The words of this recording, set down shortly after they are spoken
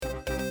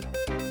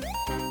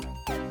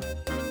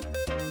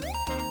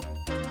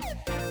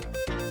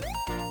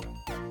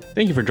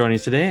Thank you for joining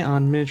us today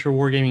on Miniature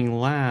Wargaming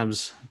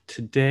Labs.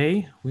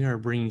 Today, we are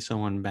bringing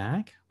someone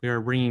back. We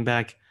are bringing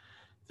back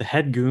the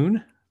head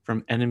goon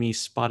from Enemy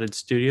Spotted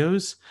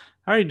Studios.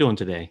 How are you doing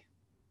today?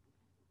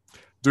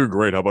 Doing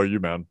great. How about you,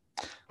 man?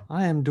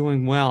 I am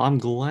doing well. I'm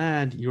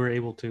glad you were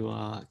able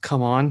to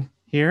come on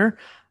here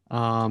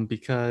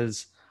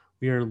because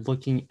we are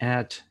looking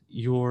at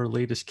your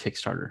latest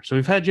Kickstarter. So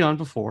we've had you on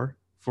before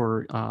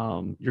for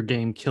your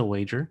game Kill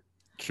Wager.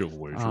 Kill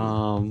wager.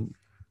 Um,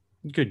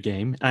 Good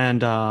game.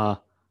 And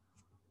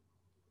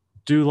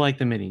do like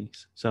the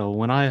minis. So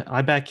when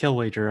I back Kill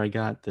Wager, I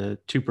got the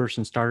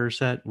two-person starter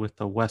set with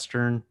the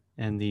Western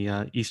and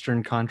the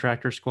Eastern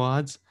contractor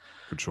squads,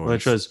 Good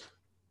which choice. was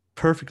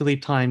perfectly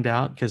timed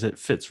out because it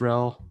fits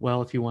real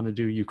well if you want to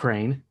do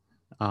Ukraine.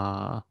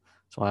 Uh,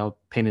 so I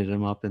painted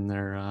them up in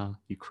their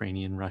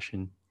Ukrainian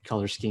Russian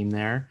color scheme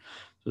there.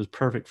 So it was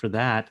perfect for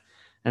that.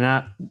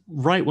 And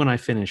right when I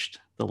finished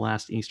the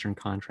last Eastern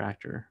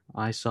contractor,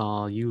 I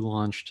saw you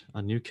launched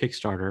a new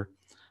Kickstarter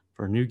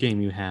for a new game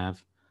you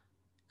have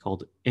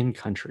called In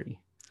Country.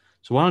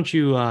 So why don't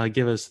you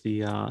give us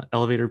the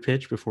elevator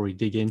pitch before we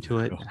dig into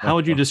it? How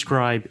would you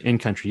describe In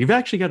Country? You've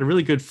actually got a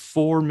really good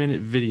 4-minute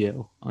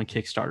video on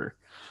Kickstarter,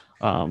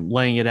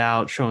 laying it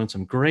out, showing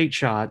some great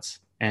shots,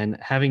 and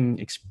having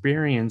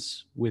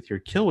experience with your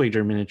Kill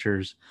Wager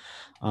miniatures.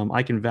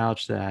 I can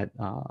vouch that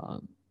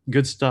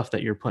good stuff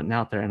that you're putting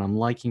out there, and I'm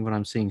liking what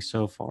I'm seeing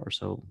so far.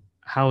 So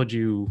how would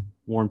you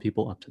warm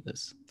people up to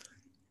this?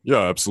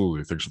 Yeah,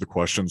 absolutely. Thanks for the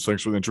questions.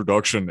 Thanks for the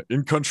introduction.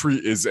 In Country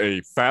is a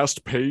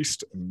fast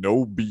paced,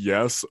 no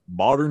BS,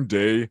 modern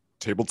day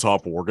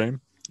tabletop wargame.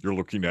 You're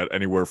looking at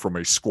anywhere from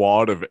a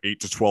squad of 8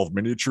 to 12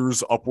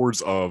 miniatures,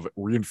 upwards of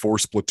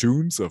reinforced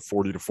platoons of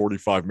 40 to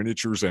 45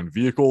 miniatures and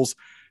vehicles,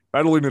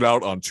 battling it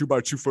out on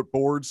 2x2 foot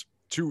boards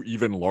to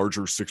even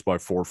larger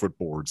 6x4 foot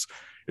boards.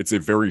 It's a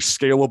very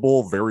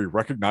scalable, very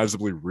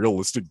recognizably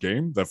realistic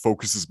game that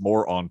focuses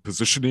more on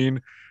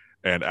positioning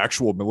and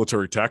actual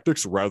military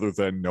tactics rather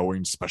than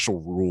knowing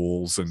special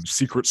rules and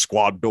secret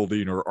squad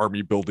building or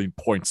army building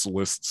points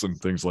lists and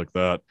things like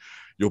that.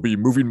 You'll be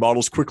moving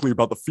models quickly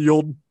about the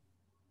field,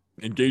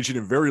 engaging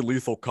in very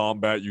lethal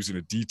combat using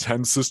a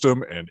D10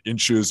 system and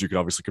inches. You can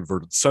obviously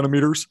convert it to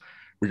centimeters.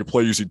 We can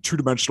play using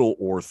 2-dimensional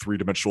or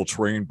 3-dimensional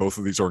terrain. Both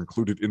of these are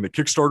included in the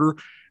Kickstarter.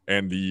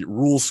 And the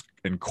rules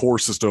and core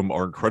system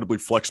are incredibly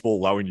flexible,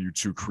 allowing you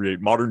to create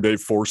modern day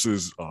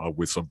forces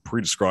with some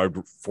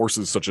pre-described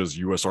forces such as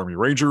U.S. Army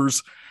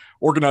Rangers,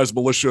 organized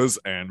militias,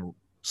 and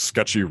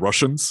sketchy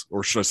Russians,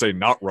 or should I say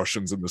not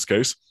Russians in this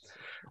case.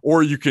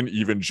 Or you can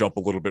even jump a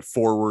little bit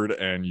forward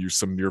and use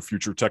some near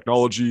future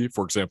technology.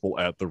 For example,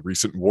 at the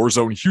recent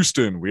Warzone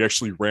Houston, we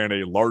actually ran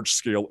a large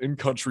scale in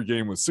country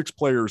game with 6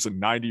 players and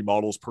 90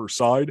 models per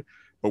side,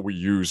 but we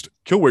used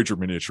Kill Wager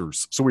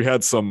miniatures. So we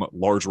had some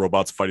large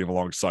robots fighting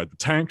alongside the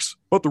tanks,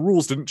 but the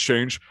rules didn't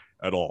change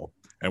at all.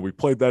 And we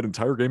played that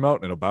entire game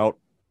out in about,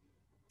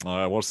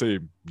 I want to say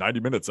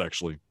 90 minutes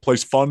actually.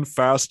 Plays fun,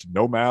 fast,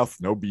 no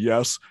math, no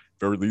BS,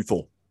 very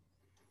lethal.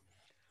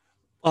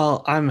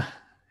 Well, I'm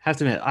have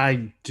to admit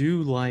I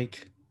do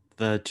like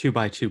the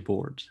 2x2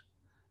 boards.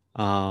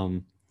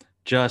 Um,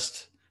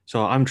 just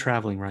so I'm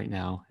traveling right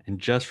now, and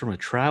just from a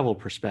travel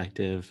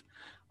perspective,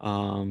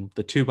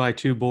 the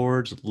 2x2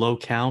 boards, low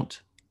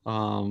count,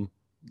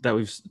 that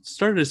we've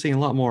started to see a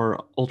lot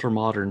more ultra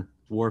modern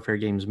warfare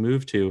games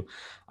move to,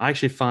 I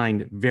actually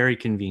find very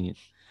convenient,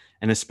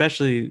 and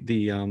especially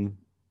the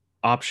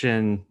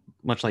option,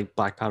 much like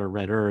Black Powder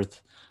Red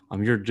Earth,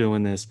 you're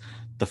doing this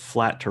the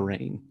flat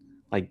terrain,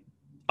 like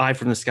eye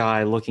from the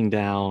sky, looking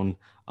down.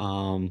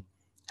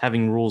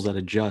 Having rules that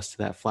adjust to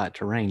that flat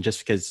terrain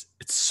just because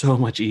it's so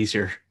much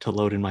easier to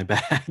load in my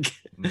bag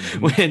Mm-hmm.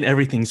 when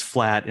everything's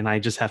flat and I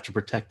just have to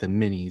protect the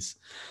minis.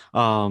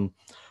 Um,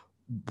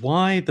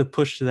 why the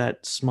push to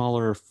that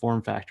smaller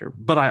form factor?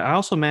 But I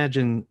also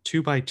imagine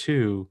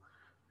 2x2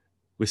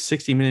 with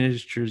 60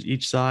 miniatures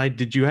each side.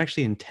 Did you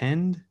actually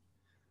intend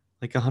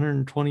like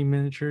 120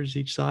 miniatures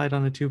each side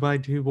on a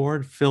 2x2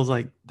 board? Feels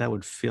like that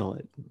would fill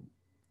it.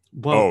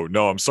 Well, Oh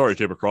no, I'm sorry it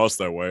came across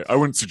that way. I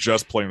wouldn't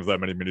suggest playing with that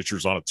many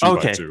miniatures on a two by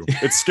okay. two.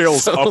 It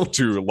scales up so,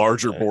 to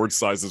larger board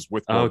sizes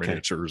with more okay.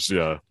 miniatures.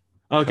 Yeah.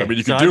 I Okay, mean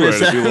you so could I do it,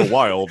 missed. it'd be a little I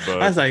wild, but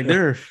was like,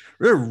 they're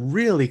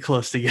really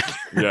close together.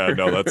 yeah,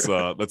 no, that's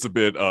a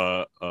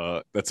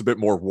bit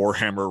more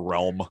Warhammer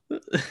realm.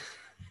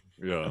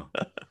 Yeah.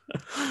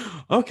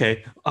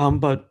 Okay,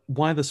 but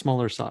why the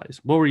smaller size?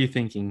 What were you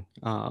thinking?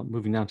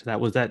 Moving down to that,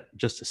 was that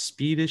just a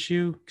speed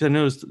issue? Because I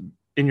noticed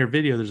in your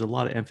video there's a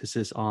lot of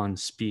emphasis on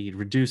speed,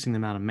 reducing the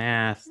amount of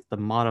math, the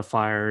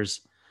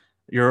modifiers.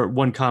 Your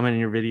one comment in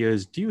your video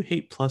is, "Do you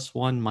hate plus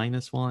one,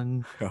 minus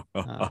one?"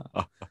 Uh,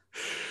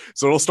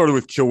 So it all started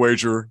with Kill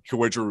Wager. Kill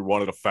Wager, we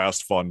wanted a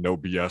fast, fun, no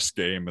BS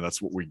game, and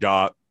that's what we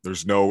got.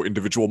 There's no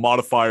individual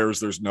modifiers.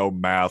 There's no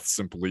math.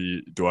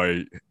 Simply, do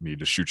I need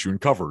to shoot you in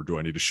cover? Do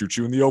I need to shoot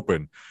you in the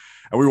open?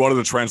 And we wanted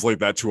to translate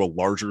that to a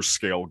larger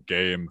scale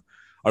game.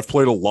 I've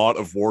played a lot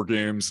of war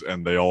games,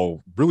 and they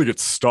all really get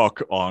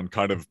stuck on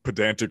kind of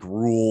pedantic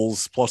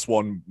rules, plus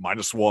one,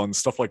 minus one,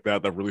 stuff like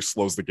that, that really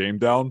slows the game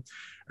down.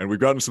 And we've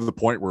gotten to the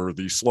point where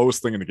the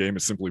slowest thing in the game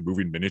is simply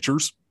moving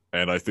miniatures.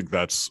 And I think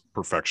that's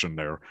perfection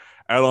there.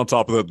 Add on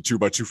top of that the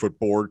 2x2 foot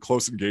board,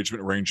 close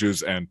engagement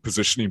ranges, and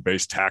positioning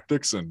based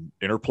tactics and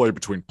interplay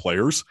between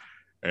players.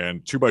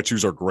 And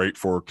 2x2s are great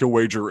for kill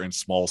wager and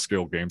small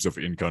scale games of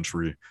in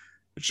country.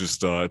 It's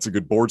just it's a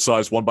good board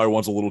size.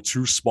 1x1's a little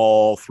too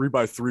small.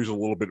 3x3 is a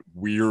little bit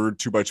weird.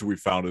 2x2 we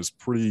found is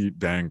pretty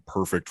dang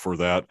perfect for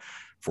that.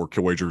 For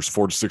kill wagers,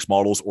 4 to 6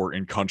 models, or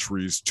in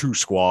countries, 2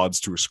 squads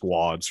to a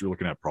squad. So you're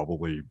looking at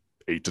probably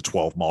 8 to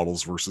 12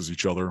 models versus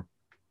each other.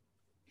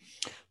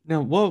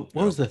 Now, what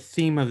was the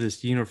theme of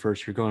this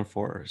universe you're going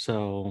for?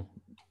 So,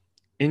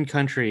 in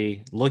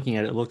country, looking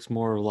at it, looks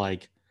more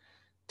like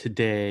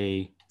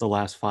today, the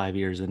last 5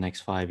 years, the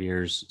next 5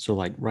 years. So,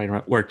 like right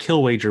around where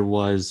Kill Wager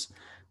was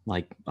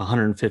like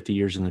 150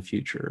 years in the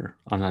future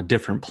on a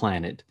different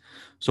planet.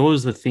 So, what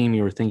was the theme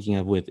you were thinking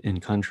of with in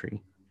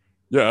country?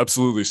 Yeah,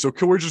 absolutely. So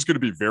Kill Wager is going to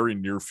be very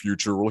near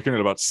future. We're looking at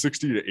about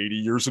 60 to 80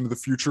 years into the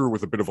future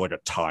with a bit of like a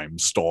time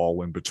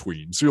stall in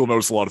between. So you'll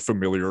notice a lot of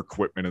familiar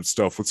equipment and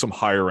stuff with some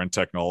higher end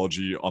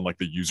technology on like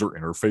the user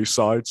interface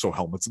side. So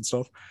helmets and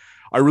stuff.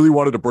 I really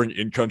wanted to bring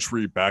in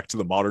country back to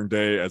the modern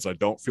day, as I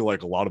don't feel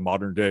like a lot of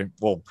modern day.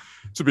 Well,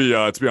 to be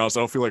honest, I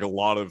don't feel like a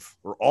lot of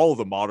or all of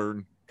the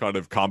modern kind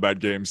of combat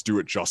games do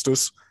it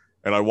justice.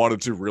 And I wanted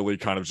to really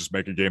kind of just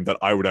make a game that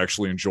I would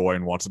actually enjoy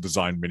and want to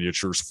design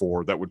miniatures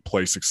for that would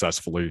play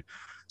successfully.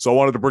 So I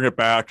wanted to bring it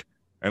back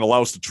and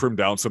allow us to trim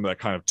down some of that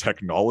kind of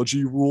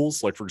technology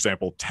rules, like, for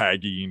example,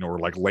 tagging or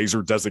like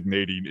laser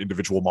designating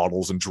individual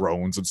models and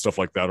drones and stuff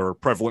like that are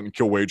prevalent in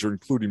Kill Wager,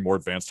 including more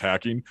advanced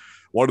hacking.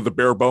 Wanted the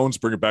bare bones,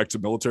 bring it back to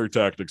military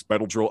tactics,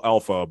 Battle Drill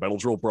Alpha, Battle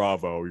Drill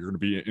Bravo. You're going to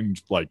be in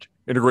like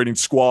integrating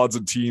squads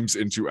and teams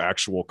into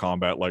actual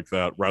combat like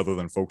that, rather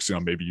than focusing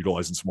on maybe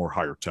utilizing some more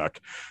higher tech.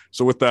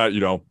 So with that,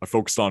 I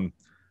focused on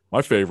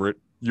my favorite,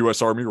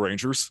 U.S. Army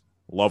Rangers.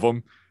 Love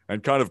them.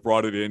 And kind of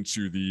brought it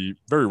into the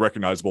very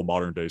recognizable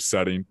modern day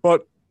setting,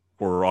 but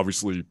we're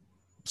obviously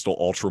still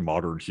ultra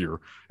modern here.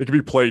 It can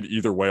be played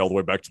either way, all the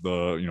way back to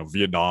the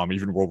Vietnam,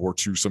 even World War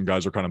II. Some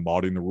guys are kind of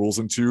modding the rules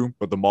into,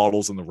 but the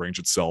models and the range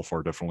itself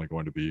are definitely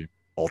going to be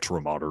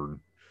ultra modern.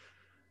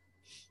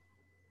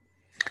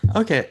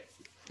 Okay,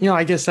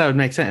 I guess that would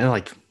make sense.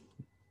 Like,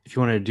 if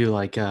you want to do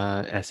like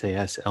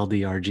SAS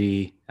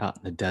LDRG out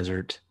in the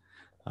desert,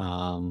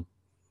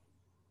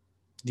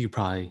 you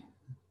probably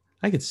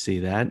I could see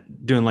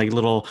that doing like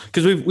little,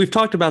 because we've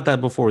talked about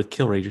that before with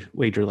Kill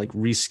Wager, like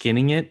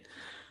reskinning it.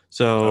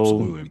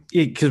 So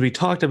because we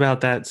talked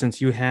about that, since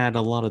you had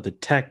a lot of the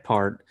tech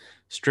part,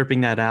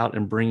 stripping that out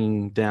and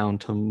bringing down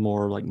to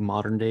more like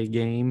modern day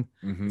game.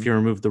 If you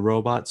remove the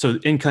robot, so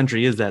in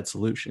country is that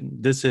solution.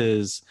 This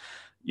is,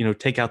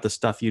 take out the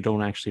stuff you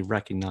don't actually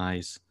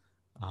recognize.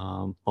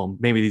 Well,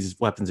 maybe these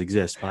weapons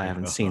exist, but I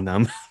haven't seen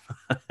them.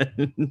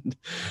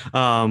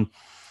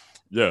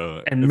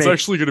 Yeah, and it's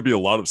actually going to be a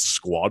lot of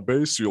squad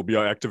based. So you'll be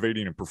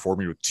activating and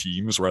performing with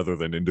teams rather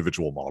than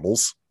individual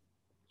models.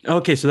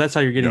 Okay, so that's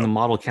how you're getting the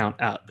model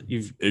count out.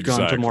 You've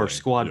gone to more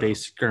squad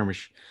based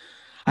skirmish.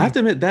 I have to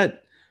admit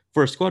that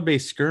for a squad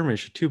based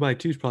skirmish, a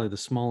 2x2 is probably the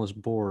smallest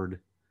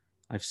board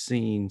I've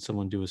seen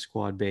someone do a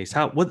squad base.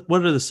 What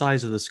are the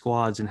size of the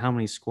squads, and how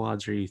many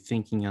squads are you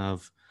thinking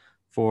of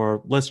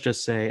for, let's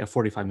just say, a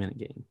 45-minute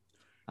game?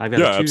 I've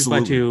got a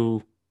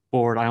 2x2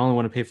 board. I only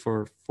want to pay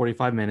for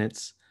 45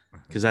 minutes.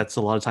 Because that's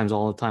a lot of times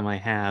all the time I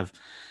have.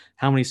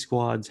 How many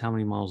squads, how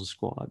many models of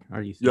squad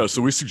are you thinking? Yeah,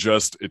 so we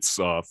suggest it's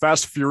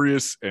fast,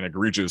 furious, and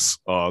egregious.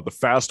 The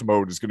fast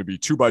mode is going to be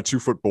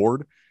 2x2 foot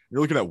board.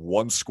 You're looking at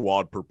 1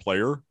 squad per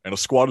player, and a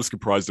squad is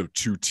comprised of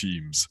 2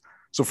 teams.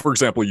 So, for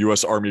example,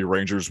 U.S. Army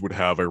Rangers would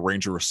have a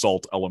Ranger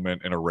Assault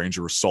element and a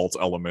Ranger Assault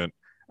element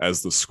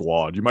as the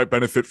squad. You might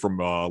benefit from,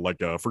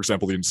 for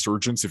example, the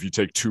Insurgents. If you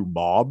take 2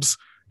 mobs,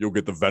 you'll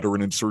get the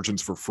Veteran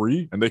Insurgents for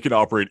free, and they can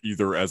operate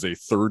either as a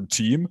third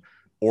team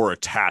or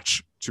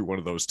attach to one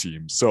of those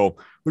teams. So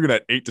looking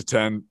at 8 to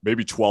 10,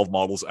 maybe 12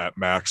 models at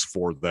max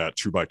for that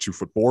 2x2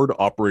 foot board,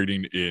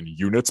 operating in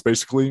units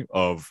basically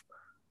of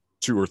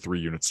 2 or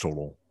 3 units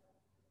total.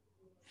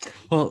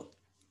 Well,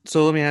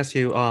 so let me ask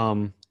you,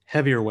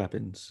 heavier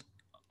weapons.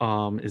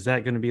 Is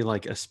that going to be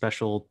like a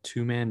special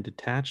 2-man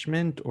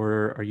detachment,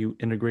 or are you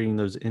integrating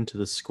those into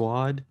the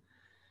squad?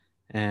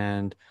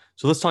 And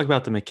so let's talk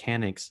about the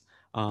mechanics.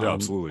 Yeah,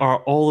 absolutely. Are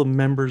all the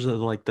members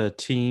of like the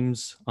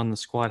teams on the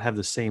squad have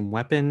the same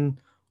weapon,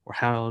 or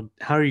how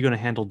are you going to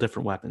handle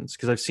different weapons?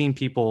 Because I've seen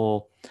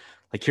people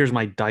like, here's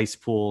my dice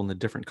pool, and the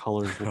different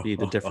colors will be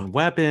the different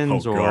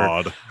weapons,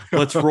 or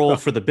let's roll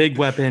for the big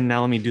weapon. Now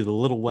let me do the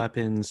little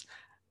weapons.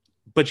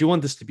 But you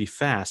want this to be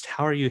fast.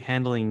 How are you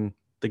handling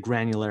the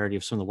granularity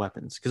of some of the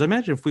weapons? Because I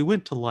imagine if we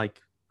went to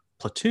like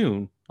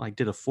Platoon, like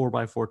did a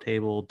 4x4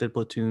 table, did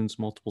platoons,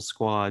 multiple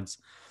squads,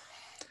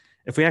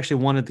 if we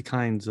actually wanted the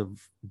kinds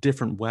of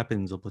different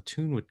weapons a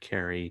platoon would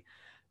carry,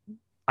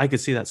 I could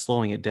see that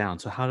slowing it down.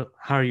 So how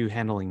are you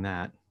handling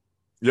that?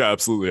 Yeah,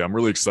 absolutely. I'm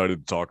really excited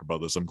to talk about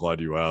this. I'm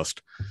glad you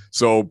asked.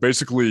 So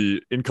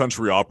basically, In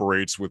Country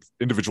operates with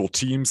individual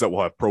teams that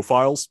will have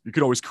profiles. You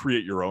can always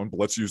create your own, but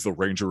let's use the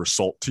Ranger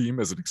Assault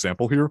team as an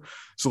example here.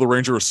 So the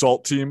Ranger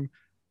Assault team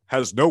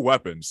has no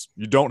weapons.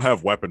 You don't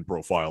have weapon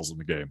profiles in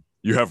the game.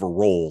 You have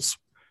roles.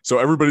 So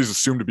everybody's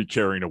assumed to be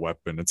carrying a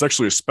weapon. It's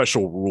actually a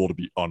special rule to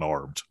be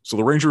unarmed. So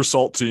the Ranger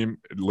Assault team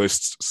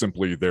lists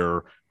simply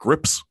their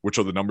grips, which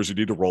are the numbers you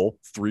need to roll: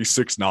 3,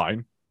 6,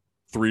 9.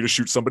 3 to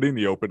shoot somebody in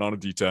the open on a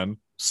D10,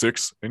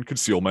 6 in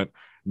concealment,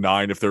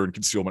 9 if they're in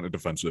concealment and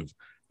defensive.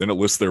 Then it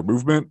lists their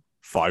movement,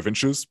 5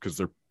 inches, because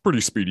they're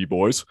pretty speedy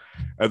boys,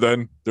 and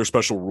then their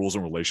special rules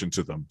in relation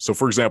to them. So,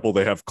 for example,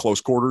 they have close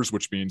quarters,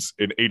 which means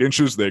in 8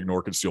 inches, they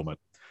ignore concealment.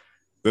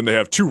 Then they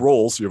have 2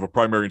 roles. You have a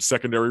primary and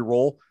secondary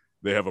role.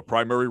 They have a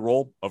primary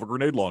role of a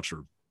grenade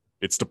launcher.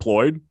 It's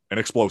deployed and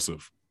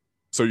explosive.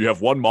 So you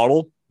have one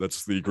model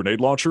that's the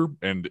grenade launcher,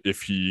 and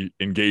if he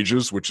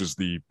engages, which is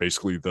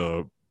basically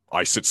the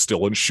I sit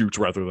still and shoot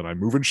rather than I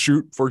move and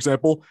shoot, for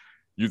example,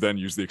 you then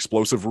use the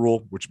explosive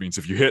rule, which means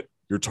if you hit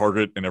your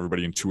target and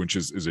everybody in 2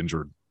 inches is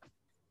injured.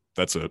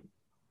 That's it.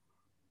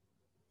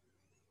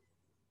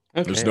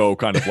 Okay. There's no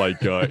kind of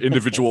like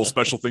individual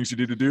special things you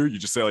need to do. You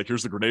just say like,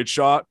 here's the grenade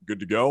shot, good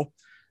to go.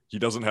 He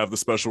doesn't have the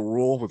special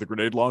rule with the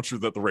grenade launcher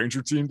that the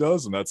Ranger team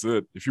does, and that's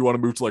it. If you want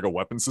to move to like a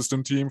weapon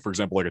system team, for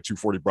example, like a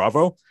 240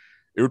 Bravo,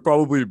 it would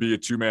probably be a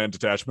 2-man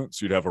detachment.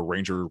 So you'd have a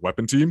Ranger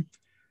weapon team,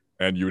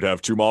 and you would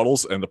have 2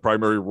 models, and the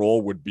primary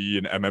role would be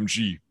an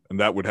MMG, and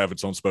that would have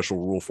its own special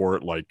rule for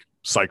it, like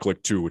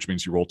cyclic 2, which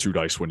means you roll 2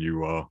 dice when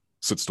you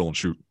sit still and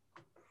shoot.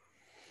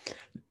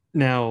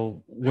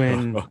 Now,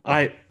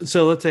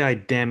 so let's say I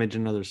damage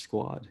another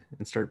squad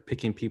and start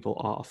picking people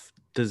off.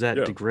 Does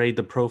that degrade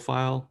the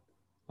profile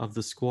of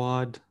the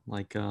squad?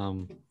 Like,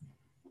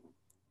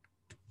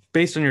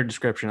 based on your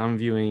description, I'm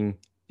viewing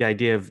the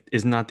idea of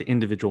is not the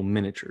individual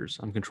miniatures.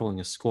 I'm controlling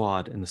a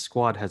squad, and the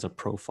squad has a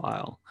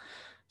profile.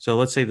 So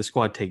let's say the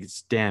squad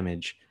takes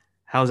damage.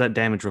 How is that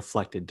damage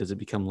reflected? Does it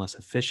become less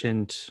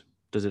efficient?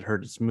 Does it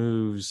hurt its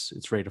moves,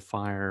 its rate of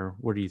fire?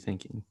 What are you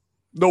thinking?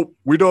 Nope,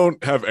 we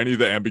don't have any of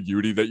the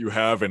ambiguity that you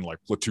have in like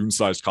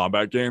platoon-sized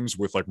combat games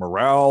with like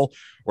morale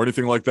or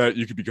anything like that.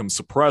 You could become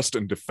suppressed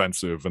and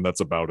defensive, and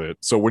that's about it.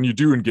 So when you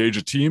do engage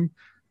a team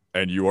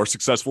and you are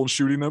successful in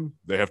shooting them,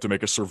 they have to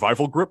make a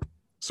survival grip.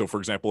 So for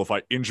example, if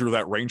I injure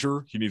that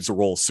Ranger, he needs to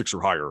roll 6 or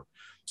higher.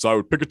 So I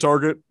would pick a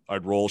target,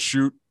 I'd roll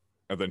shoot,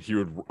 and then he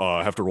would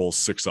have to roll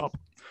 6 up.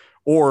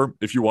 Or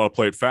if you want to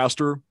play it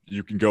faster,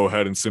 you can go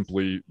ahead and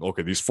simply,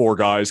 okay, these 4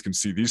 guys can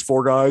see these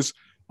 4 guys.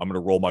 I'm going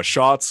to roll my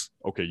shots.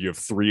 Okay, you have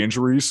 3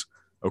 injuries.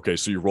 Okay,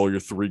 so you roll your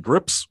 3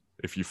 grips.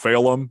 If you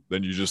fail them,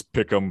 then you just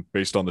pick them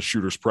based on the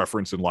shooter's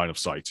preference in line of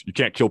sight. You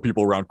can't kill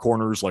people around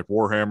corners like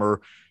Warhammer.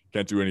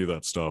 Can't do any of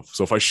that stuff.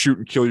 So if I shoot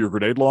and kill your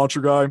grenade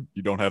launcher guy,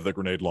 you don't have that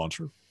grenade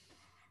launcher.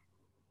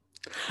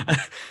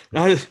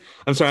 I'm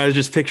sorry, I was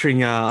just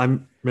picturing, I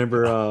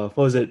remember, what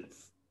was it?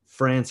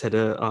 France had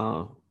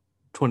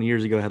 20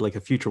 years ago had like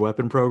a future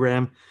weapon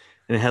program,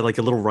 and it had like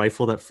a little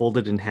rifle that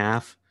folded in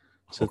half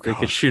so that they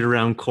could shoot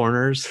around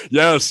corners.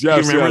 Yes. You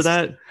remember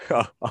that?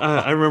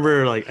 I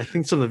remember, like, I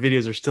think some of the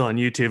videos are still on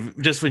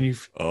YouTube. Just when you,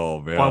 oh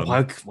man,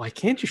 why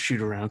can't you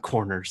shoot around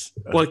corners?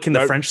 What can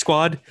the French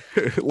squad?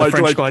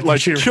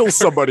 Like kill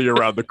somebody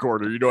around the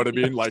corner? You know what I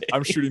mean? Like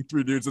I'm shooting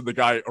 3 dudes and the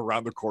guy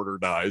around the corner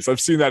dies. I've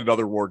seen that in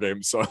other war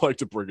games, so I like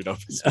to bring it up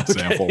as an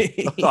example.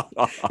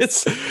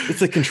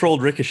 It's a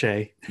controlled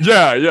ricochet.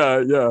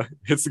 Yeah.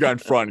 Hits the guy in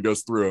front and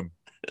goes through him.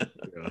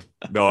 Yeah.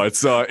 No,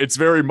 it's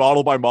very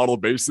model by model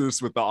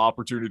basis with the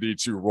opportunity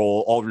to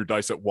roll all of your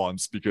dice at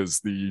once,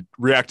 because the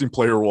reacting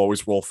player will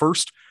always roll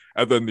first,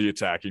 and then the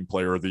attacking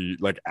player, the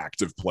like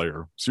active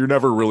player. So you're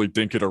never really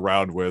dinking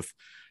around with,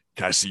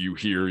 can I see you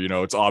here? You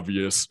know, it's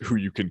obvious who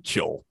you can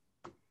kill.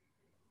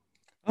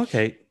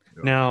 Okay,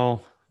 yeah.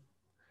 Now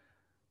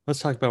let's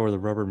talk about where the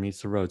rubber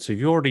meets the road. So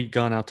you've already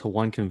gone out to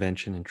one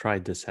convention and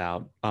tried this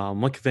out.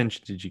 What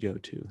convention did you go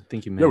to? I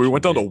think you mentioned. Yeah, we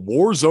went down to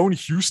Warzone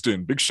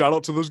Houston. Big shout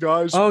out to those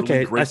guys. Oh,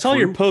 okay, really I saw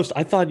your post.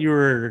 I thought you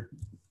were.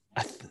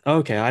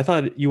 I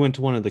thought you went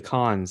to one of the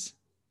cons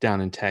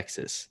down in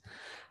Texas.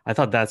 I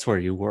thought that's where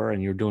you were,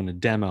 and you were doing a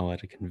demo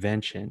at a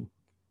convention.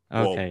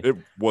 Okay, well, it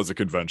was a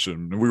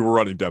convention, and we were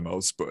running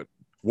demos, but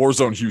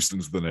Warzone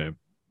Houston's the name.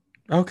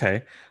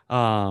 Okay,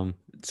 so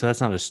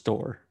that's not a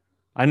store.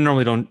 I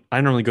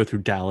normally go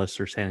through Dallas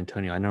or San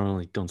Antonio. I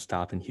normally don't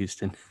stop in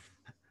Houston.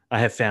 I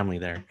have family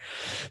there.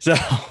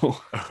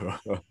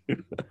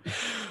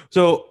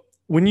 So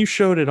when you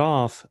showed it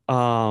off,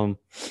 how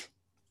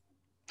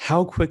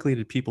quickly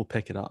did people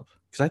pick it up?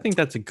 Because I think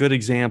that's a good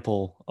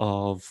example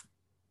of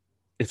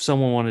if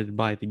someone wanted to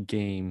buy the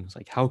game, it's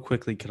like, how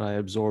quickly could I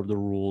absorb the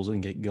rules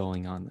and get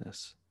going on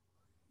this?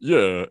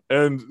 Yeah.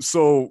 And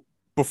so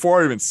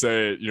before I even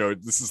say it, you know,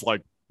 this is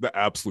like the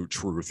absolute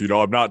truth. You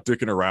know, I'm not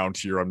dicking around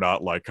here. I'm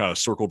not like kind of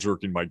circle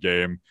jerking my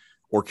game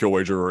or kill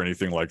wager or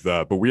anything like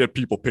that. But we had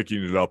people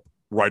picking it up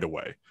right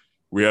away.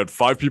 We had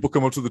 5 people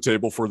come up to the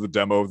table for the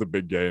demo of the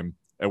big game,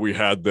 and we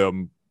had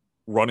them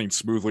running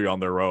smoothly on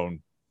their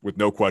own with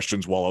no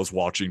questions while I was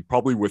watching,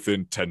 probably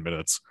within 10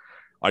 minutes.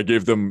 I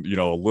gave them,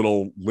 a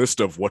little list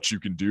of what you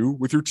can do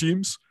with your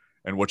teams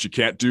and what you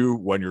can't do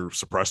when you're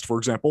suppressed, for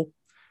example.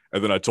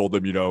 And then I told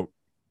them,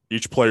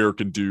 each player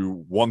can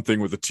do one thing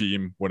with a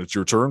team when it's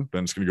your turn,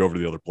 then it's going to go over to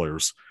the other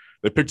players.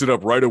 They picked it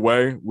up right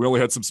away. We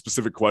only had some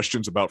specific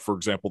questions about, for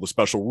example, the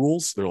special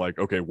rules. They're like,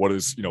 okay, what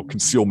does,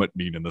 concealment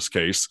mean in this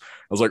case? I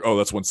was like, oh,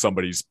 that's when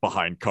somebody's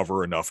behind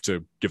cover enough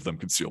to give them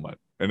concealment.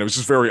 And it was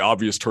just very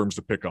obvious terms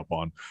to pick up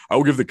on. I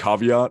will give the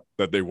caveat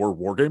that they were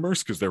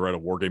wargamers because they were at a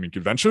wargaming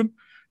convention,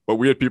 but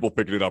we had people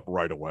picking it up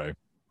right away.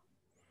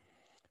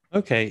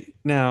 Okay.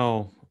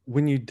 Now,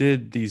 when you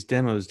did these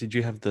demos, did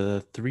you have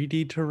the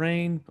 3D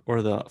terrain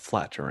or the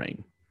flat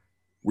terrain?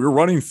 We were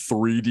running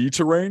 3D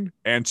terrain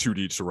and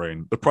 2D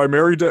terrain. The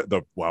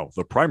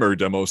primary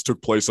demos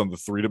took place on the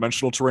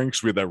 3-dimensional terrain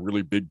because we had that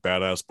really big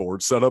badass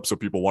board setup, so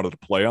people wanted to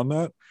play on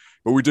that.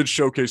 But we did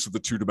showcase the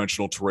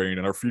 2-dimensional terrain,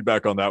 and our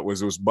feedback on that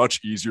was it was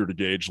much easier to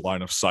gauge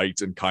line of sight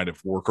and kind of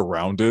work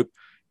around it.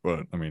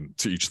 But I mean,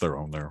 to each their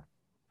own there.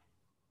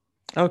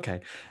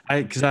 Okay.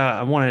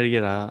 I wanted to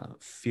get a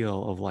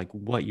feel of like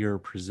what you're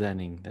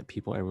presenting that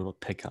people are able to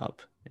pick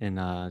up in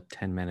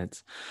 10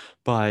 minutes.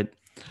 But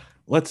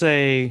let's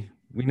say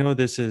we know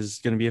this is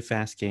going to be a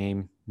fast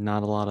game,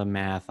 not a lot of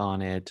math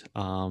on it.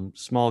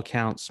 Small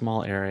count,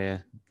 small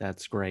area.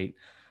 That's great.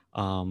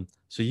 So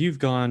you've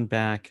gone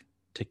back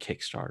to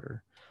Kickstarter.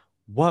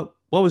 What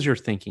was your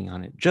thinking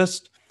on it?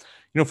 Just,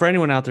 for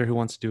anyone out there who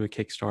wants to do a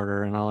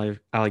Kickstarter, and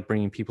I like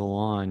bringing people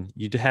on,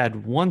 you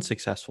had one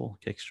successful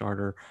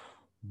Kickstarter.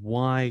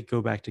 Why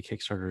go back to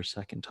Kickstarter a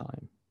second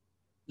time?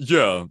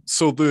 Yeah,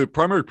 so the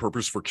primary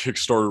purpose for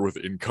Kickstarter with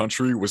In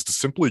Country was to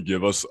simply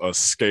give us a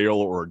scale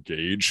or a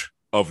gauge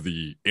of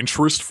the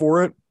interest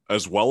for it,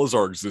 as well as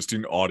our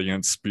existing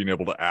audience being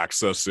able to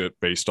access it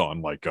based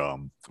on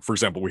for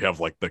example, we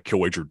have like the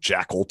Killwager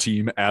Jackal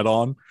team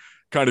add-on,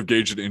 kind of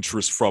gauge an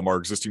interest from our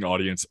existing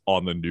audience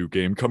on the new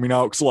game coming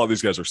out, because a lot of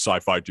these guys are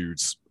sci-fi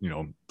dudes,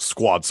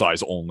 squad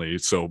size only.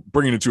 So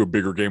bringing it to a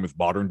bigger game with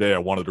modern day, I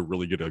wanted to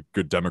really get a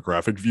good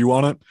demographic view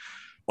on it.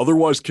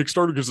 Otherwise,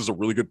 Kickstarter gives us a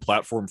really good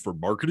platform for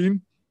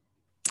marketing,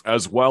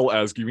 as well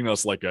as giving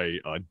us like a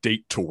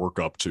date to work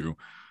up to.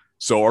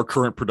 So our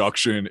current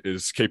production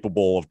is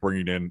capable of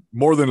bringing in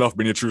more than enough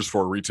miniatures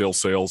for our retail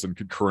sales and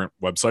concurrent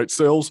website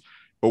sales.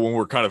 But when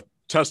we're kind of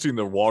testing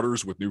the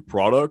waters with new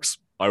products,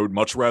 I would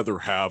much rather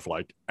have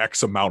like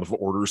X amount of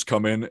orders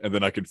come in and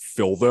then I can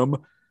fill them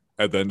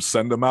and then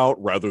send them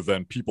out, rather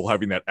than people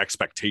having that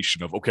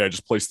expectation of, okay, I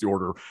just placed the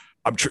order.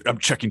 I'm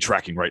checking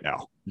tracking right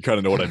now. You kind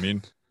of know what I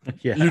mean?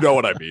 Yeah. You know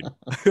what I mean.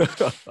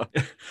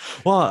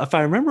 Well, if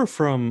I remember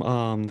from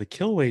the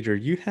Killwager,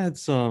 you had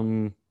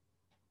some,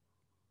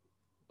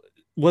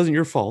 wasn't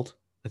your fault.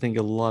 I think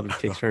a lot of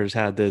Kickstarters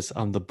had this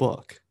on the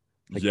book.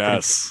 Like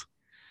yes.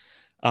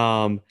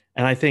 And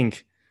I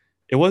think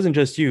it wasn't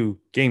just you.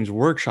 Games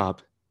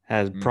Workshop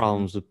has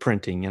problems with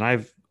printing,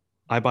 and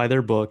I buy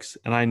their books,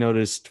 and I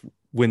noticed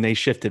when they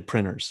shifted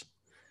printers,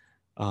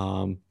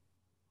 you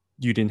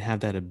didn't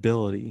have that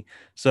ability.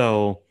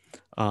 So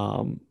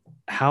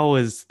how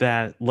is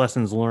that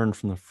lessons learned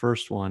from the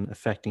first one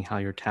affecting how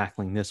you're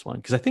tackling this one?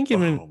 Because I think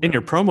even in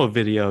your promo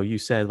video, you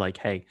said like,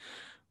 hey,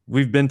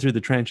 we've been through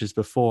the trenches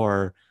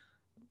before.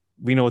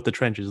 We know what the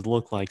trenches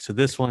look like. So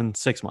this one,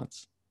 6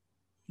 months.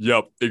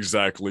 Yep,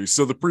 exactly.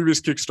 So the previous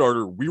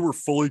Kickstarter, we were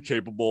fully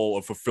capable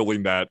of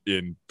fulfilling that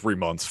in 3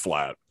 months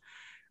flat.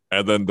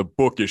 And then the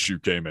book issue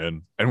came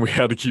in, and we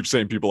had to keep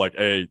saying people like,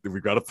 hey,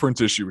 we got a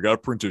print issue. We got a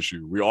print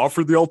issue. We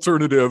offered the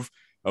alternative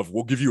of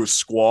we'll give you a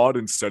squad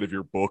instead of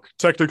your book.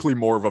 Technically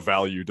more of a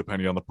value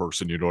depending on the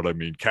person, you know what I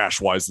mean?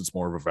 Cash-wise, it's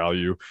more of a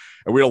value.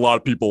 And we had a lot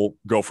of people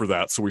go for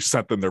that. So we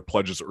sent them their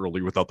pledges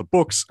early without the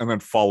books and then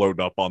followed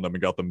up on them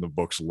and got them the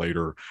books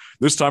later.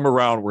 This time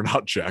around, we're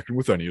not jacking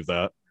with any of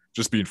that.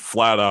 Just being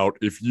flat out,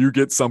 if you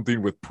get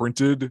something with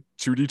printed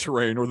 2D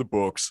terrain or the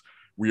books,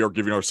 we are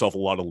giving ourselves a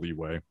lot of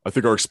leeway. I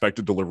think our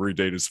expected delivery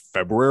date is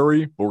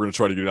February, but we're going to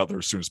try to get it out there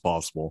as soon as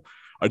possible.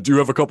 I do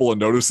have a couple of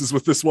notices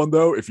with this one,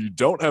 though. If you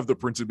don't have the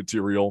printed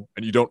material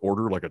and you don't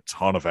order like a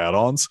ton of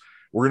add-ons,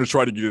 we're going to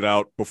try to get it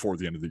out before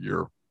the end of the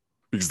year,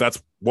 because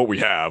that's what we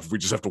have. We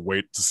just have to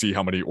wait to see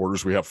how many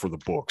orders we have for the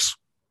books.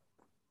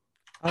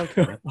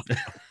 Okay.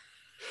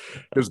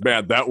 Because,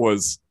 man,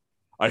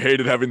 I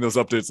hated having those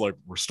updates like,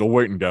 we're still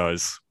waiting,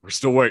 guys. We're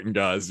still waiting,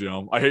 guys.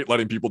 I hate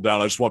letting people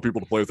down. I just want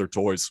people to play with their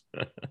toys.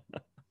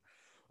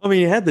 I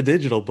mean, you had the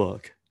digital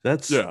book.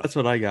 That's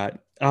what I got.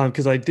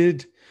 Because I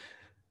did.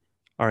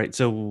 All right.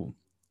 So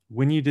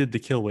when you did the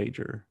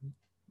Killwager,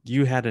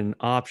 you had an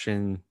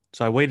option.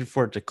 So I waited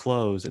for it to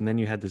close, and then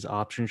you had this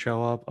option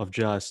show up of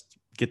just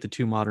get the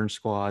 2 modern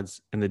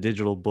squads and the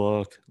digital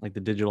book, like the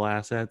digital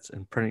assets,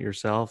 and print it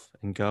yourself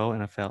and go.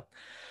 And I felt,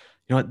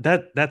 what,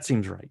 that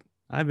seems right.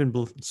 I've been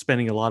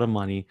spending a lot of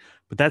money,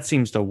 but that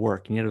seems to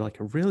work. And you had like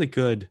a really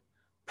good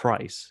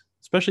price,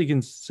 especially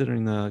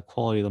considering the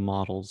quality of the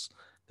models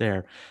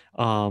there.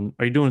 Are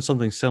you doing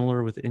something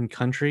similar with In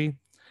Country?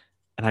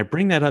 And I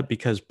bring that up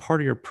because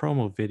part of your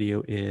promo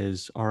video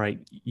is, all right,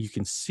 you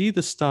can see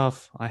the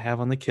stuff I have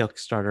on the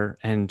Kickstarter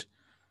and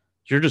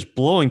you're just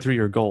blowing through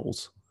your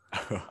goals.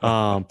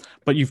 But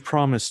you've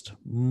promised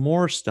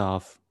more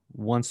stuff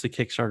once the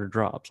Kickstarter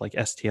drops, like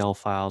STL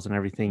files and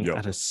everything Yep.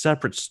 at a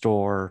separate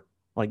store,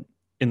 like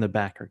in the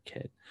backer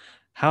kit.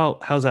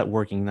 How's that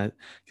working? That,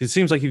 because it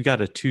seems like you've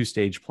got a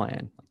two-stage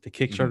plan. Like the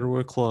Kickstarter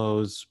will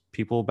close,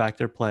 people will back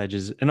their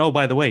pledges, and oh,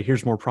 by the way,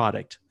 here's more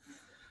product.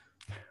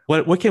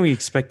 What can we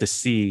expect to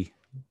see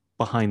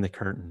behind the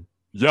curtain?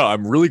 Yeah,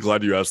 I'm really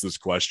glad you asked this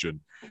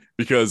question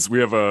because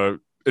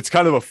it's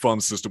kind of a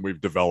fun system we've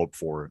developed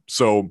for it.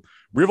 So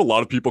we have a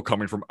lot of people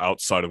coming from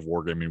outside of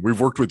wargaming. We've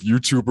worked with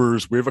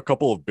YouTubers. We have a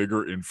couple of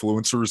bigger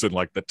influencers in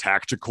like the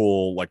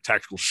tactical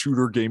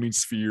shooter gaming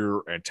sphere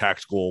and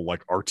tactical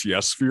like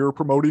RTS sphere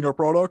promoting our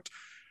product.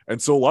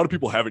 And so a lot of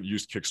people haven't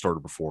used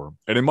Kickstarter before.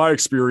 And in my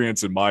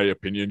experience, in my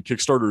opinion,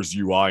 Kickstarter's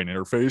UI and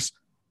interface,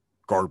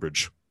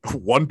 garbage.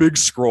 One big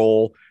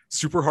scroll,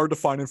 super hard to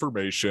find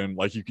information.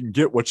 Like you can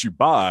get what you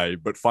buy,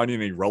 but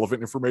finding any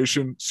relevant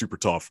information, super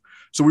tough.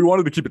 So we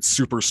wanted to keep it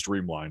super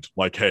streamlined.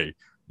 Like, hey,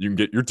 you can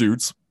get your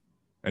dudes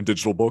and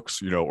digital books,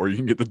 or you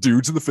can get the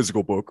dudes in the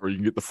physical book, or you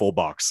can get the full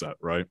box set,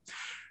 right?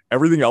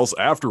 Everything else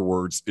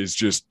afterwards is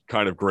just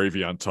kind of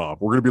gravy on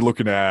top. We're going to be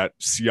looking at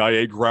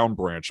CIA ground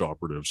branch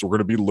operatives. We're going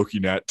to be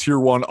looking at tier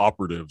 1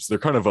 operatives. They're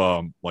kind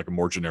of like a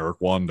more generic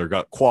one. They've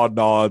got quad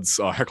nods,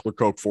 Heckler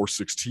Koch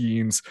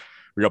 416s.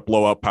 We got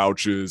blowout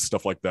pouches,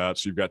 stuff like that.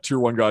 So you've got tier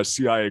 1 guys,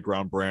 CIA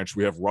ground branch.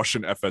 We have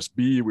Russian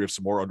FSB. We have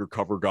some more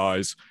undercover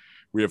guys.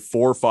 We have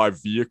 4 or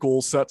 5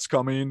 vehicle sets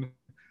coming.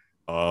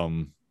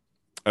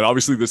 And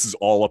obviously this is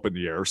all up in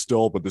the air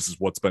still, but this is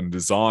what's been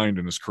designed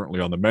and is currently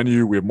on the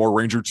menu. We have more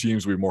Ranger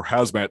teams. We have more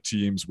Hazmat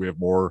teams. We have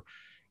more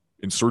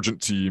Insurgent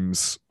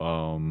teams. We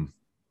have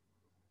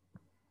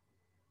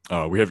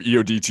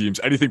EOD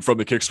teams. Anything from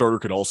the Kickstarter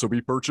can also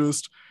be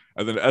purchased.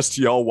 And then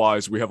STL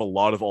wise, we have a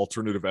lot of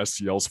alternative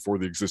STLs for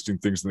the existing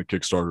things in the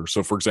Kickstarter.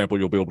 So for example,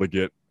 you'll be able to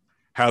get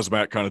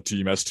Hazmat kind of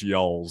team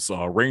STLs,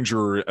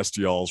 Ranger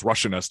STLs,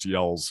 Russian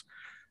STLs,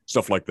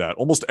 stuff like that.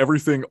 Almost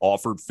everything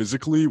offered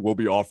physically will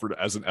be offered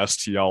as an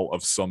STL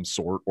of some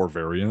sort or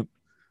variant.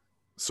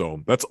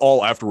 So that's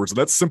all afterwards. And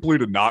that's simply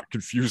to not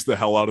confuse the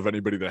hell out of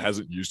anybody that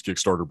hasn't used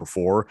Kickstarter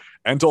before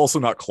and to also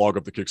not clog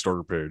up the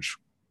Kickstarter page.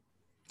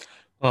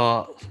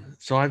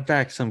 So I've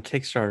backed some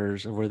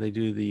Kickstarters where they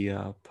do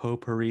the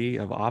potpourri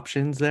of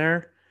options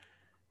there.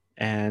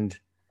 And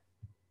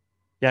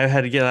yeah, I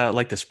had to get out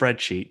like the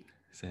spreadsheet.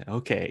 Say,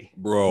 okay,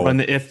 Bro, run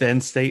the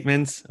if-then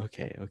statements.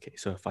 Okay.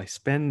 So if I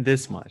spend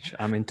this much,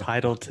 I'm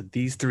entitled to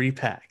these 3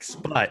 packs.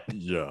 But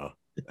yeah.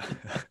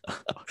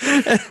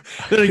 then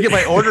I get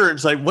my order.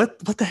 It's like, what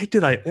the heck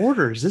did I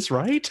order? Is this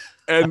right?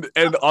 and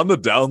on the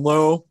down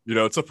low,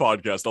 it's a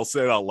podcast. I'll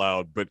say it out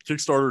loud, but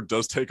Kickstarter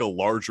does take a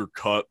larger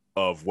cut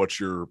of what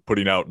you're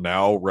putting out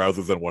now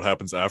rather than what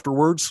happens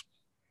afterwards.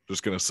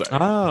 Just gonna say.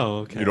 Oh,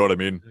 okay. You know what I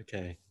mean?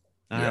 Okay.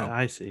 Yeah.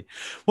 I see.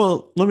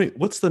 Well,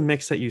 what's the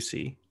mix that you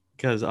see?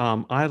 Because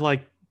I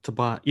like to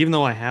buy, even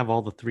though I have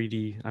all the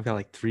 3D, I've got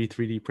like 3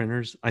 3D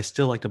printers, I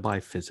still like to buy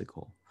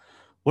physical.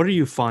 What are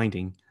you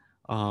finding?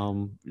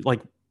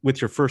 Like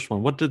with your first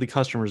one, what did the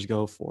customers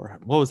go for?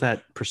 What was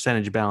that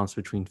percentage balance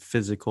between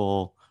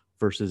physical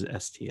versus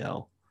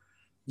STL?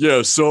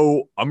 Yeah,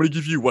 so I'm going to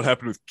give you what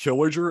happened with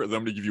Killwager, and then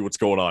I'm going to give you what's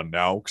going on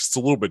now because it's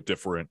a little bit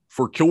different.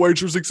 For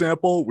Killwager's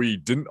example, we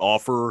didn't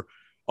offer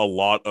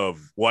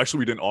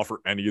we didn't offer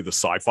any of the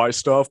sci-fi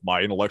stuff,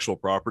 my intellectual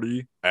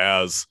property,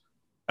 as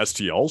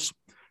STLs.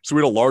 So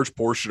we had a large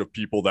portion of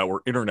people that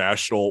were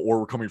international or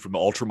were coming from the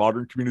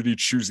ultra-modern community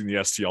choosing the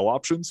STL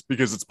options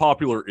because it's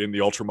popular in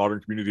the ultra-modern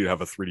community to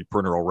have a 3D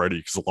printer already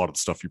because a lot of the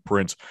stuff you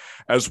print,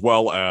 as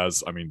well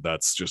as,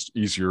 that's just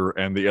easier.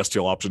 And the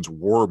STL options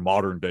were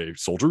modern-day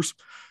soldiers.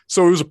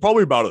 So it was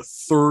probably about a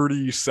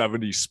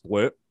 30-70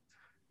 split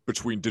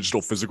between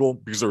digital physical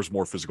because there was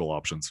more physical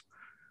options.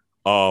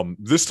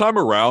 This time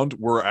around,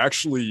 we're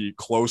actually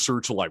closer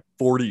to like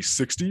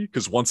 40-60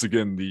 because once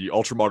again, the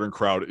ultra modern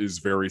crowd is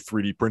very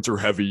 3D printer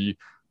heavy,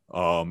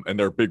 and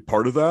they're a big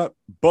part of that.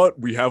 But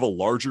we have a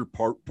larger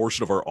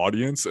portion of our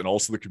audience and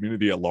also the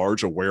community at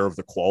large aware of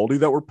the quality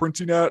that we're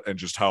printing at and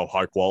just how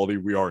high quality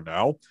we are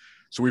now.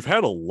 So we've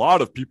had a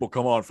lot of people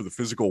come on for the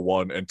physical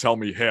one and tell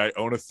me, hey, I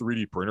own a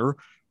 3D printer,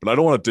 but I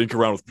don't want to dink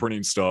around with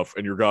printing stuff.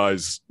 And your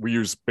guys, we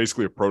use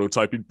basically a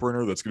prototyping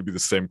printer that's going to be the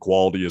same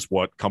quality as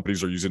what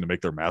companies are using to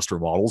make their master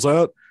models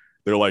at.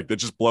 They're like, that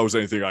just blows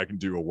anything I can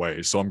do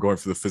away. So I'm going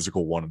for the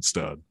physical one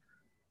instead.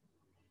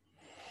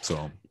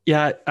 So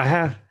yeah,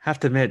 I have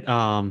to admit,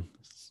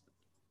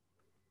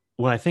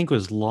 what I think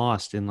was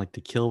lost in like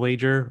the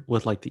Killwager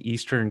with like the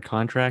Eastern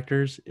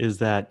contractors is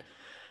that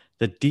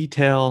the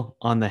detail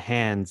on the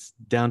hands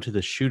down to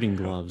the shooting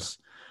gloves,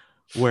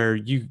 where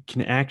you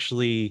can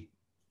actually,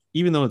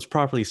 even though it's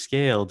properly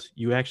scaled,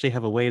 you actually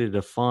have a way to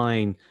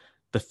define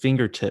the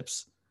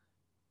fingertips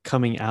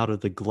coming out of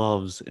the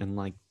gloves and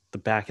like the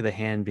back of the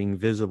hand being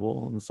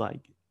visible. And it's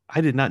like,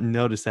 I did not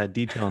notice that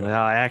detail until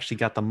I actually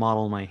got the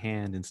model in my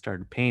hand and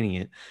started painting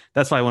it.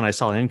 That's why when I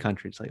saw In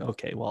Country, it's like,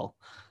 okay, well,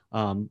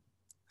 um,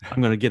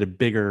 I'm going to get a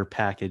bigger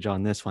package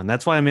on this one.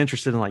 That's why I'm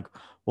interested in like,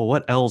 well,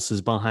 what else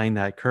is behind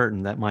that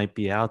curtain that might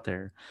be out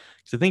there?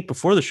 Because I think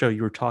before the show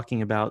you were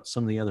talking about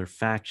some of the other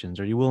factions.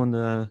 Are you willing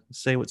to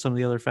say what some of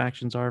the other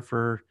factions are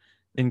for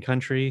In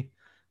Country?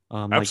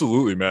 Like,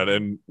 Absolutely, man.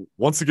 And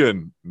once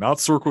again, not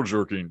circle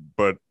jerking,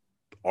 but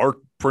our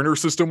printer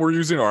system we're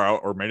using,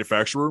 our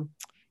manufacturer,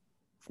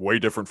 way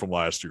different from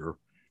last year.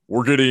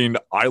 We're getting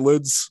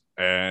eyelids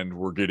and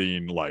we're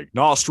getting like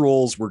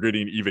nostrils. We're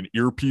getting even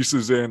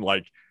earpieces in.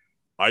 Like,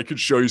 I could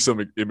show you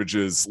some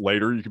images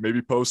later. You can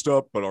maybe post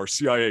up, but our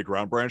CIA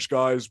ground branch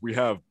guys, we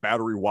have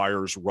battery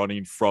wires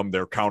running from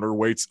their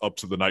counterweights up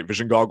to the night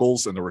vision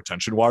goggles and the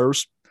retention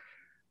wires.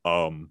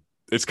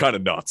 It's kind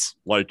of nuts.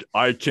 Like,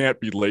 I can't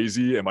be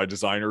lazy, and my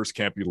designers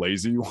can't be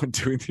lazy when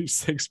doing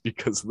these things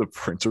because of the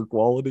printer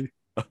quality.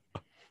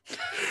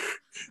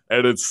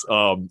 And it's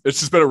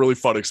just been a really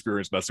fun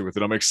experience messing with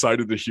it. I'm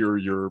excited to hear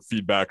your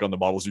feedback on the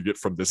models you get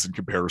from this in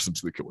comparison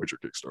to the Killwager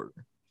Kickstarter.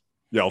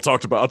 Yeah, I'll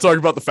talk about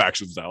the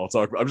factions now.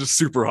 I'm just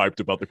super hyped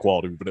about the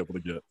quality we've been able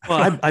to get.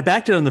 well, I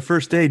backed it on the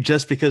first day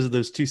just because of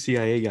those two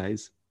CIA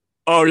guys.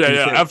 Oh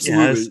yeah,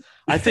 absolutely. Yes.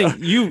 I think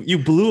you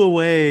blew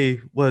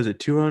away. Was it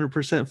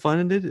 200%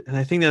 funded? And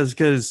I think that's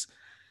because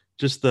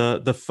just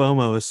the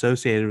FOMO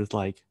associated with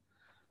like,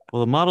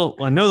 well,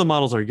 I know the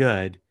models are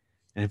good,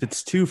 and if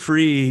it's two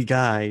free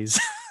guys,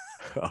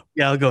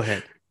 yeah, I'll go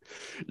ahead.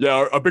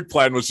 Yeah, a big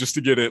plan was just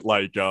to get it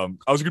like I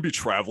was gonna be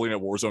traveling at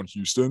Warzone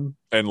Houston,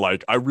 and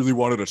like I really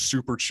wanted a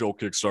super chill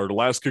Kickstarter.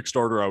 Last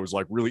Kickstarter, I was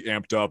like really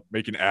amped up,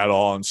 making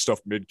add-ons stuff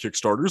mid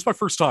Kickstarter. It was my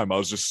first time. I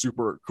was just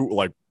super cool,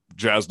 like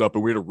jazzed up,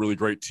 and we had a really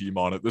great team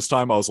on it. This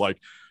time, I was like,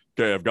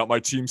 okay, I've got my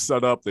team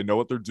set up. They know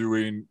what they're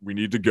doing. We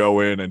need to go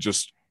in and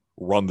just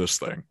run this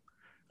thing.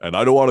 And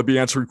I don't want to be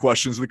answering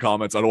questions in the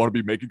comments. I don't want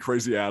to be making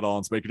crazy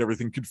add-ons, making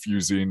everything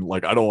confusing.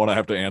 Like, I don't want to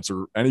have to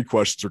answer any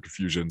questions or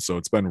confusion. So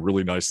it's been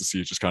really nice to see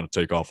it just kind of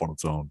take off on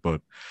its own. But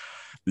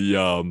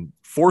the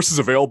force is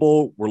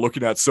available. We're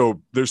looking at,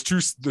 so there's two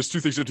things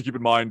you have to keep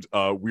in mind.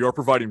 We are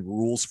providing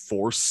rules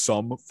for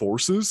some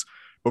forces,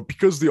 but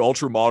because the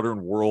ultra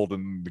modern world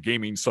and the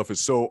gaming stuff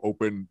is so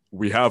open,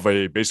 we have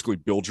a basically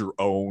build your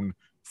own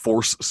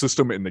force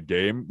system in the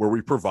game where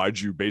we provide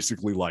you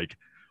basically like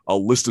a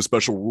list of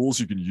special rules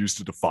you can use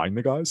to define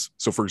the guys.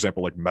 So for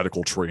example, like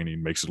medical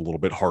training makes it a little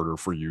bit harder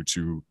for you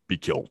to be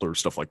killed or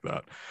stuff like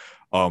that.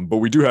 But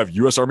we do have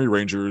US Army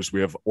Rangers, we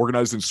have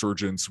organized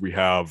insurgents, we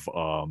have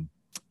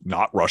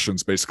not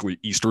Russians, basically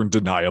Eastern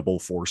deniable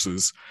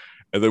forces.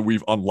 And then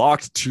we've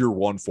unlocked tier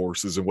 1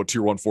 forces. And what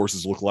tier 1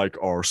 forces look like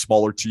are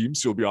smaller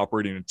teams. So you'll be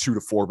operating in 2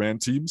 to 4 man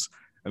teams.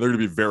 And they're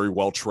going to be very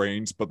well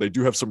trained, but they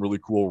do have some really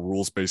cool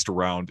rules based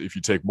around if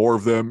you take more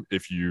of them,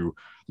 if you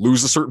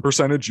lose a certain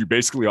percentage, you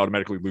basically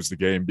automatically lose the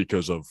game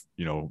because of,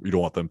 you don't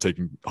want them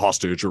taking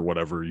hostage or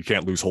whatever. You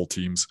can't lose whole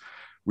teams.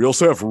 We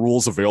also have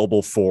rules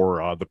available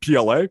for the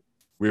PLA.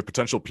 We have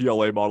potential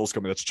PLA models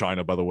coming. That's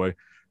China, by the way.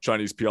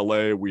 Chinese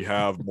PLA. We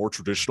have more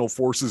traditional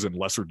forces in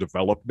lesser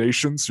developed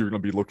nations. So you're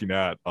going to be looking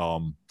at,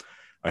 I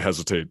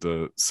hesitate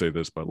to say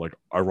this, but like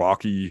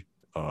Iraqi,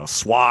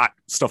 SWAT,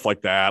 stuff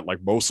like that,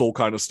 like Mosul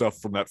kind of stuff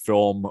from that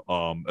film,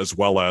 as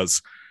well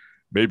as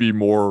maybe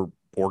more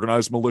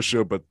organized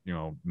militia, but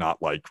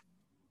not like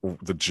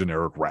the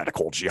generic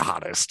radical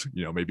jihadist,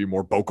 maybe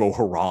more Boko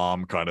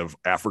Haram kind of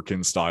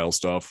African style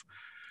stuff.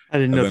 I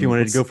didn't know if you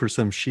wanted to go for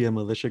some Shia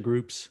militia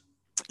groups.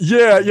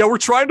 Yeah, we're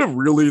trying to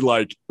really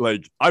like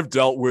I've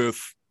dealt with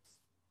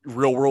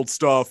real world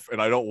stuff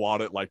and I don't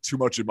want it like too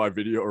much in my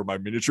video or my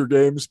miniature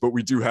games, but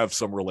we do have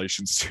some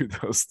relations to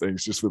those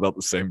things just without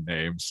the same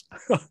names.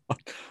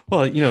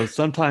 Well,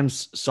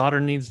 sometimes solder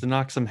needs to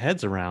knock some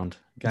heads around.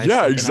 Guys,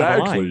 yeah,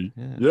 exactly.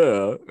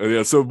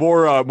 Yeah. So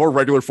more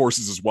regular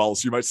forces as well.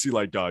 So you might see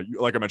like I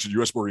mentioned,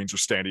 U.S. Marines are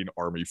standing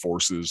army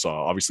forces,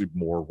 obviously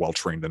more well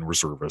trained than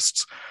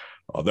reservists.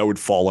 That would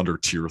fall under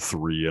tier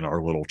 3 in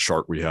our little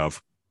chart we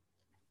have.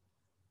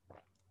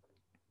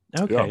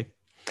 Okay.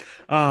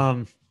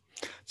 Yeah.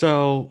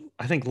 So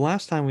I think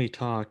last time we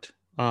talked,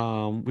 we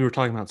were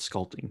talking about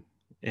sculpting,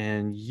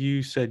 and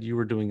you said you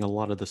were doing a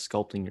lot of the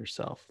sculpting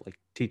yourself, like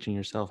teaching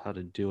yourself how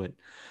to do it.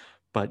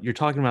 But you're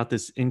talking about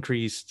this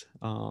increased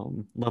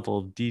level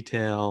of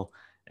detail,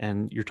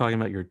 and you're talking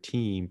about your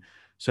team.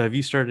 So have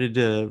you started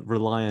to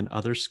rely on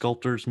other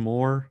sculptors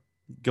more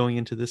going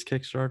into this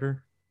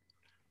Kickstarter?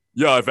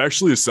 Yeah, I've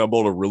actually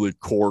assembled a really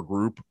core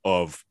group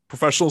of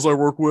professionals I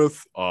work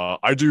with.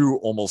 I do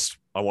almost,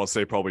 I want to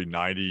say probably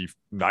 90%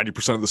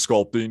 of the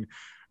sculpting.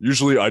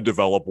 Usually I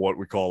develop what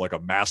we call like a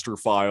master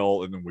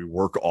file, and then we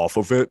work off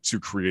of it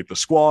to create the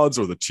squads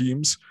or the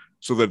teams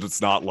so that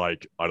it's not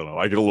like, I don't know,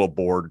 I get a little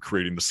bored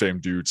creating the same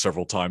dude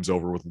several times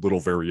over with little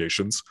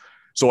variations.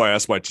 So I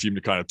asked my team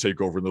to kind of take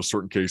over in those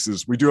certain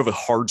cases. We do have a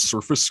hard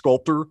surface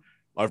sculptor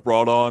I've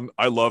brought on.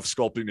 I love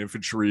sculpting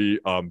infantry.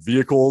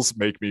 Vehicles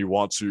make me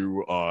want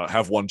to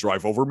have one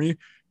drive over me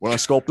when I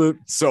sculpt it.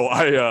 So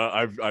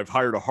I've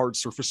hired a hard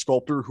surface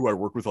sculptor who I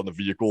work with on the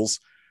vehicles.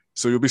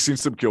 So you'll be seeing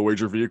some kill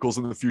wager vehicles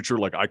in the future.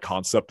 Like I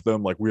concept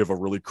them. Like we have a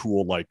really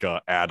cool like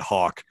ad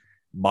hoc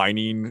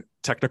mining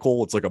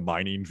technical. It's like a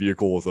mining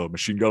vehicle with a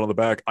machine gun on the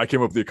back. I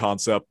came up with the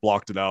concept,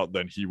 blocked it out,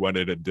 then he went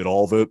in and did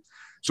all of it.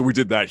 So we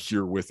did that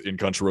here with In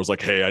Country. I was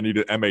like, hey, I need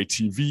an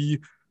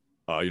MATV,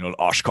 an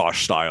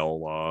Oshkosh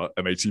style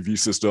MATV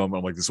system.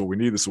 I'm like, this is what we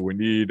need. This is what we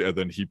need. And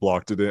then he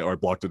blocked it in, or I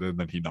blocked it in, and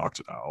then he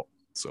knocked it out.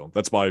 So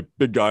that's my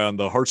big guy on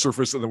the hard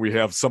surface. And then we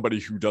have somebody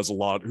who does a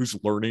lot, who's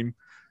learning,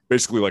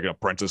 basically like an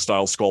apprentice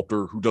style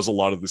sculptor who does a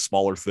lot of the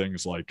smaller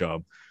things. Like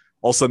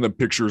I'll send them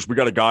pictures. We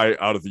got a guy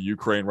out of the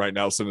Ukraine right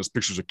now sending us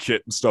pictures of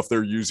kit and stuff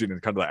they're using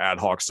and kind of the ad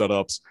hoc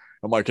setups.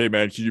 I'm like, hey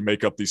man, can you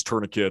make up these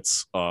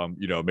tourniquets?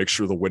 Make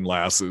sure the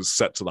windlass is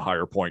set to the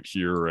higher point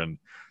here, and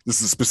this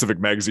is a specific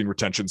magazine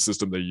retention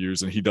system they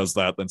use. And he does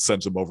that, then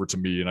sends them over to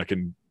me, and I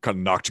can kind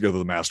of knock together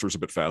the masters a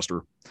bit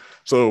faster.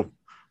 So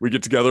we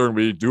get together and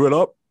we do it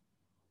up.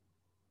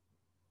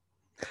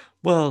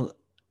 Well,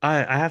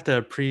 I have to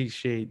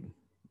appreciate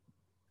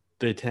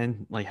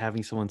like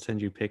having someone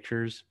send you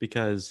pictures,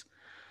 because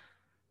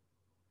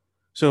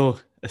so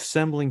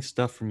assembling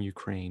stuff from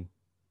Ukraine,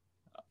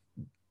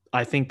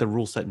 I think the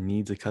rule set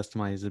needs a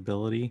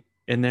customizability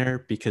in there,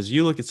 because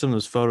you look at some of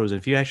those photos, and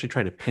if you actually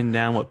try to pin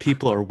down what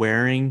people are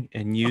wearing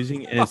and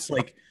using, and it's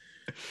like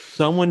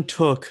someone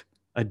took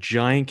a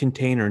giant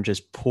container and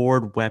just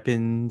poured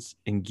weapons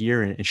and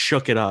gear in it and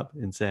shook it up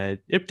and said,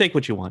 yep, take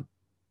what you want.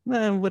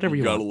 Whatever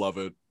you gotta want. love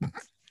it.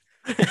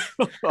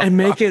 And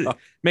make it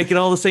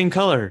all the same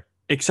color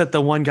except the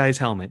one guy's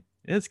helmet.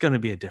 It's going to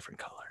be a different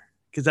color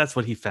because that's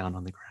what he found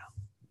on the ground.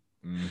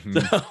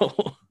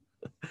 So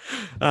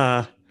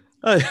I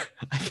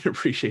can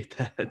appreciate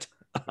that.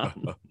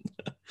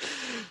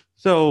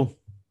 So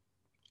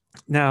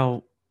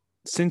now,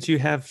 since you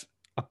have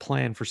a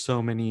plan for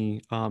so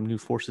many new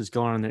forces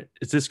going on there,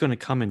 is this going to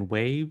come in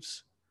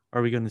waves?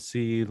 Are we going to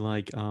see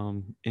like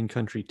In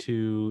Country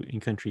 2, In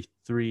Country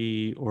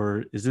 3,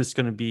 or is this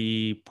going to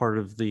be part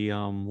of the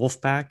Wolf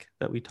Pack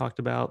that we talked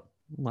about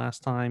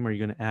last time? Are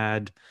you going to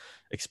add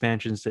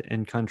expansions to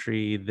In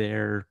Country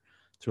there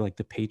through like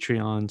the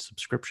Patreon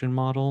subscription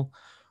model?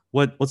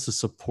 What's the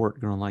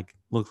support going to like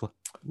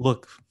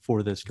look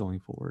for this going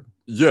forward?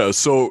 Yeah,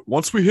 so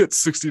once we hit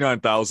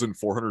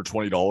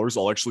 $69,420,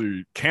 I'll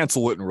actually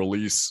cancel it and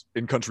release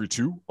In Country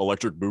 2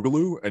 Electric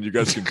Boogaloo, and you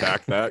guys can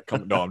back that.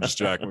 No, I'm just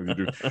jacking with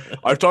you, dude.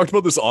 I've talked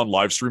about this on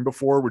live stream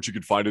before, which you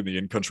can find in the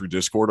In Country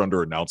Discord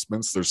under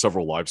announcements. There's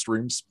several live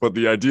streams, but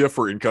the idea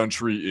for In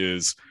Country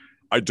is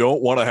I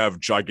don't want to have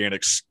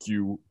gigantic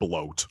SKU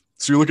bloat.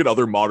 So you look at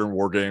other modern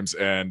war games,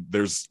 and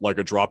there's like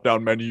a drop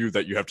down menu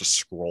that you have to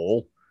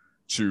scroll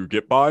to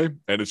get by,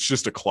 and it's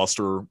just a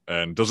cluster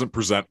and doesn't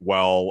present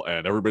well,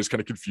 and everybody's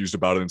kind of confused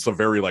about it. It's a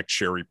very like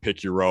cherry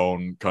pick your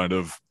own kind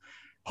of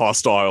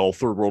hostile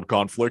third world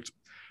conflict.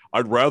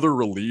 I'd rather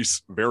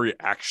release very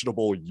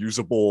actionable,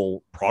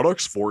 usable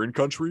products for In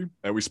Country,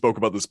 and we spoke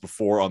about this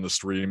before on the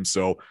stream.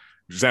 So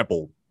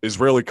example,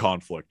 Israeli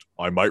conflict,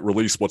 I might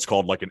release what's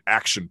called like an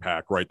action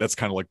pack, right? That's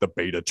kind of like the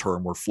beta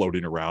term we're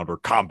floating around, or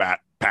combat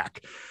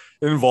pack.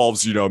 It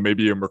involves,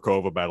 maybe a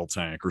Merkava battle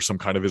tank or some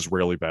kind of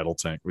Israeli battle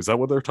tank. Is that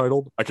what they're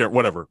titled? I can't,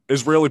 whatever.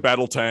 Israeli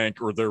battle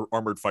tank or their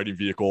armored fighting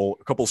vehicle,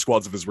 a couple of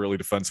squads of Israeli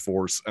Defense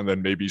Force, and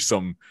then maybe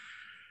some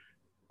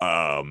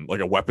like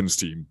a weapons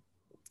team.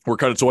 We're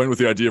kind of toying with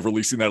the idea of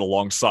releasing that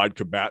alongside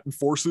combatant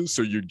forces.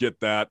 So you'd get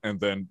that and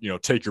then,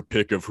 take your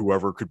pick of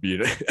whoever could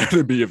be an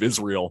enemy of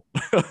Israel.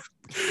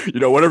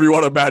 Whatever you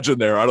want to imagine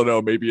there. I don't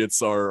know. Maybe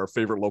it's our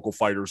favorite local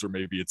fighters, or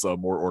maybe it's a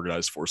more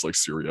organized force like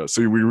Syria.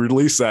 So we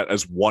release that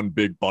as one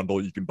big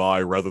bundle you can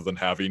buy, rather than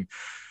having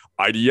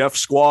IDF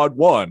Squad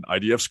 1,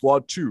 IDF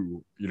Squad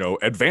 2,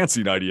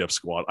 advancing IDF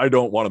Squad. I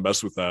don't want to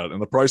mess with that. And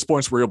the price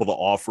points we're able to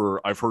offer,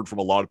 I've heard from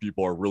a lot of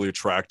people, are really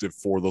attractive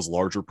for those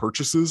larger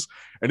purchases.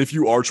 And if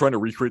you are trying to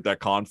recreate that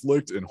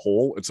conflict in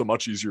whole, it's a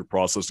much easier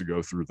process to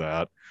go through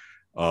that.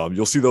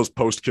 You'll see those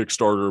post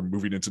Kickstarter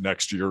moving into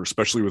next year,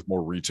 especially with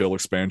more retail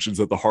expansions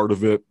at the heart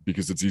of it,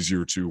 because it's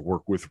easier to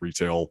work with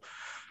retail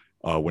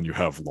when you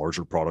have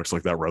larger products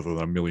like that, rather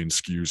than a million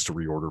SKUs to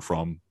reorder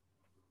from.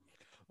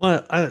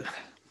 Well, I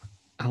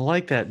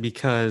like that,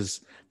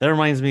 because that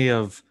reminds me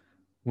of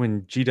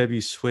when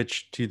GW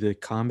switched to the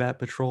combat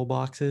patrol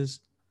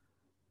boxes,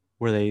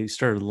 where they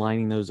started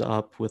lining those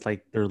up with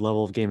like their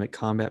level of game at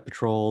combat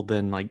patrol.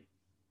 Then like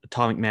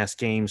Atomic Mass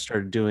Games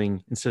started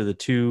doing, instead of the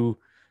 2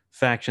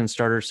 faction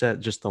starter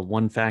set, just the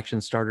 1 faction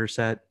starter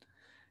set.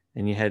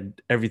 And you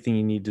had everything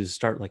you need to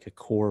start like a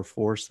core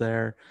force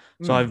there.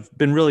 So I've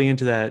been really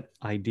into that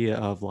idea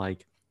of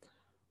like,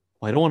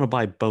 well, I don't want to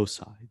buy both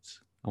sides.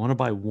 I want to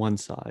buy one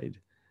side.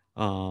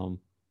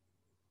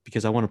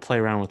 Because I want to play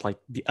around with like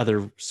the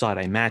other side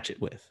I match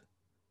it with.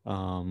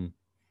 So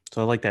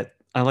I like that.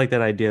 I like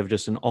that idea of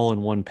just an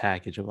all-in-one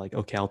package of like,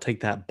 okay, I'll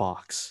take that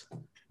box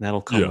and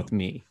that'll come with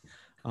me.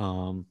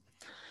 I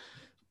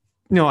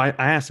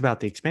asked about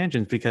the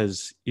expansions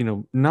because,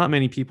 not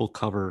many people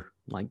cover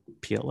like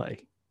PLA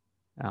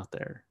out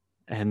there.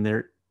 And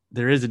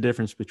there is a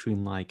difference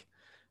between like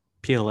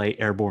PLA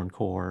Airborne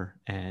Corps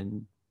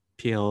and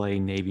PLA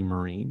Navy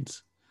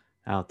Marines.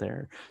 out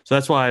there. So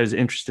that's why I was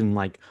interested in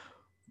like,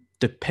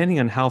 depending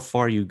on how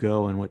far you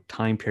go and what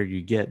time period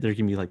you get, there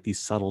can be like these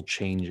subtle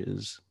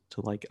changes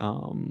to like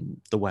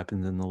the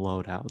weapons and the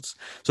loadouts.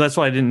 So that's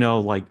why I didn't know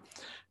like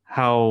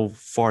how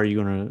far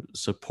you're going to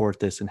support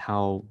this and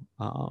how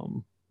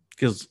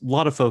because a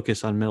lot of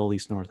focus on Middle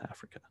East, North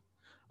Africa,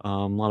 a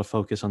lot of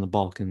focus on the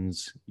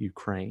Balkans,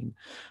 Ukraine,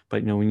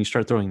 but when you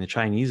start throwing the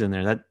Chinese in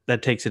there,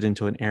 that takes it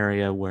into an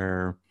area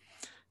where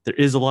there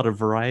is a lot of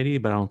variety,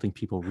 but I don't think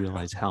people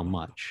realize how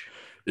much.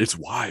 It's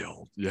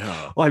wild.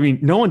 Yeah. Well, I mean,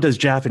 no one does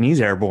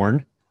Japanese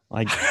airborne.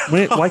 Like,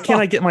 why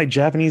can't I get my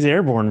Japanese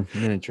airborne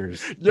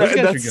miniatures? Yeah, Those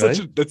and guys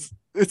are good.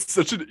 it's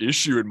such an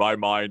issue in my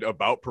mind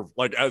about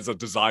like as a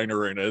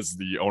designer and as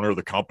the owner of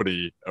the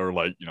company, or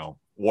like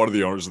one of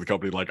the owners of the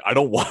company. Like, I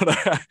don't want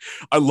to.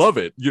 I love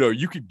it.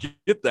 You could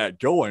get that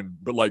going,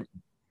 but like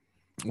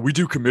we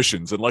do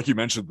commissions, and like you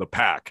mentioned, the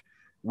pack.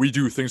 We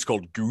do things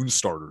called goon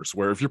starters,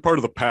 where if you're part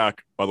of the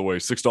pack, by the way,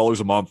 $6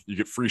 a month, you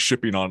get free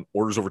shipping on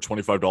orders over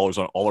 $25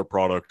 on all our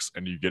products,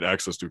 and you get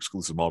access to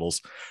exclusive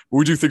models. But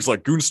we do things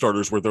like goon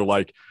starters, where they're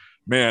like,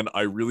 man,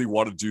 I really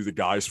want to do the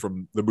guys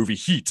from the movie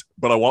Heat,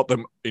 but I want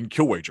them in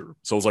Kill Wager.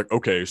 So I was like,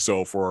 okay,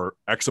 so for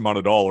X amount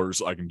of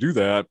dollars, I can do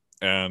that.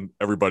 And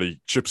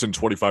everybody chips in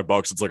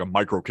 $25. It's like a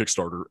micro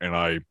Kickstarter. And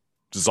I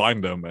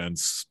designed them and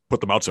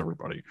put them out to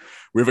everybody.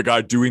 We have a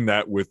guy doing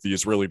that with the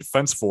Israeli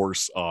Defense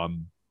Force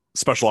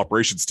special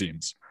operations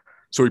teams.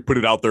 So we put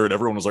it out there and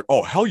everyone was like,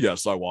 oh, hell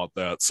yes, I want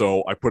that.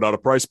 So I put out a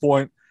price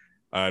point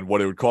and what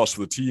it would cost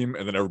for the team.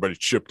 And then everybody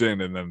chipped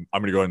in, and then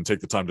I'm going to go ahead and take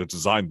the time to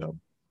design them,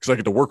 because I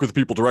get to work with the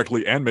people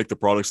directly and make the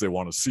products they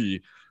want to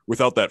see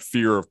without that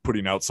fear of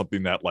putting out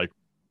something that, like,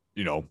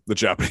 the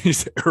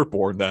Japanese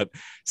airborne that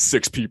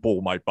 6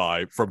 people might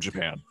buy from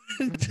Japan.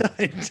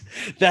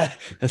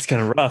 That's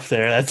kind of rough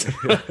there. That's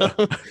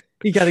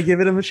you got to give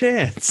it a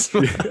chance.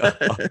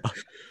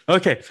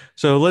 Okay,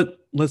 so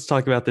let's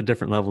talk about the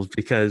different levels,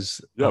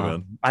 because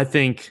man. I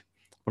think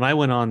when I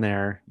went on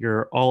there,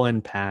 your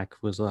all-in pack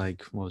was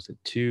like, what was it,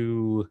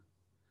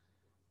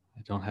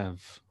 I don't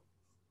have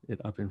it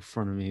up in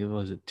front of me.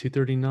 Was it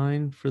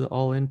 $239 for the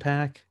all-in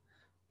pack?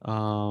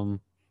 So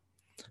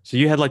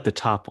you had like the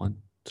top one.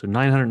 So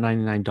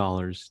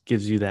 $999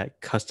 gives you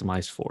that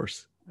customized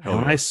force. And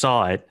when I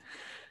saw it,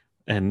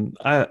 and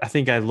I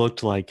think I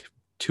looked like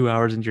 2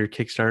 hours into your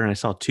Kickstarter, and I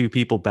saw 2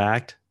 people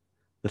backed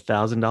the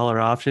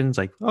 $1,000 options.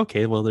 Like,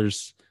 okay, well,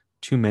 there's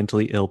 2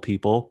 mentally ill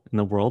people in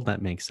the world.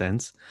 That makes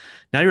sense.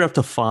 Now you're up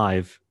to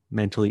 5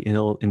 mentally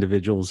ill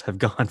individuals have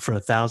gone for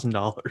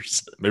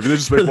 $1,000. Maybe they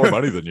just make more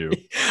money than you.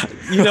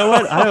 You know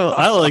what?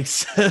 I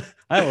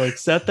will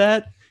accept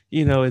that.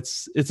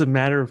 It's a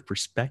matter of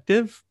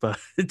perspective, but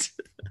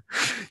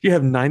you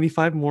have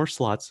 95 more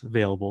slots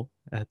available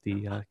at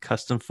the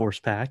custom force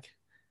pack,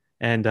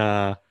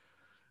 and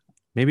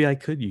maybe I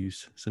could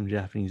use some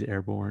Japanese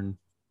airborne.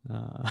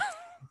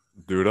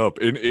 Do it up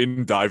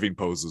in diving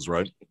poses,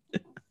 right?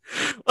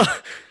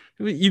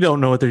 You don't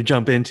know what they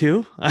jump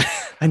into.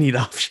 I need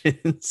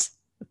options.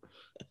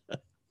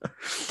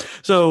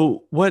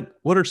 So what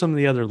are some of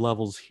the other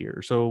levels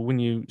here? So when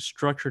you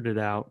structured it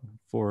out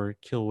for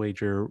Kill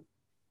Wager,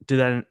 did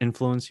that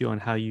influence you on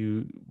how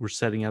you were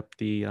setting up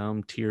the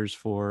tiers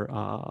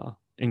for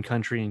in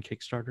country and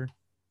Kickstarter?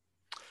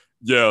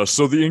 Yeah,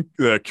 so the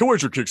Kill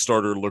Wager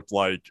Kickstarter looked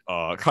like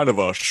kind of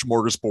a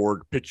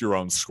smorgasbord, pick your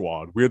own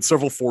squad. We had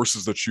several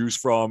forces to choose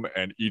from,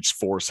 and each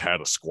force had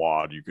a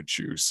squad you could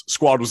choose.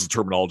 Squad was the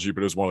terminology,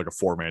 but it was more like a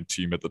 4-man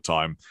team at the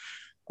time.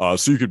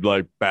 So you could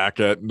like back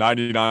at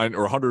 $99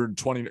 or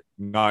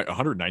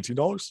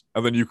 $119,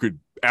 and then you could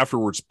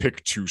afterwards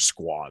pick 2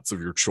 squads of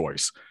your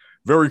choice.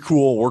 Very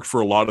cool, worked for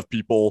a lot of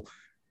people.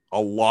 A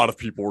lot of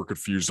people were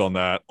confused on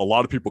that. A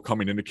lot of people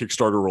coming into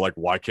Kickstarter were like,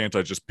 why can't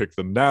I just pick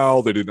them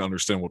now? They didn't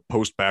understand what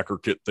post-backer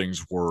kit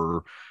things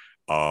were.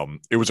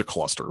 It was a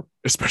cluster,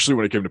 especially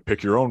when it came to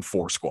pick your own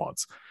 4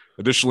 squads.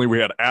 Additionally, we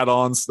had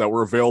add-ons that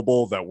were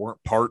available that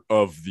weren't part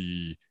of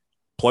the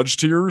pledge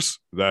tiers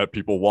that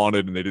people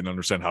wanted, and they didn't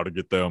understand how to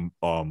get them.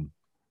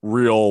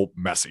 Real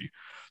messy.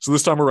 So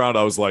this time around,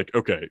 I was like,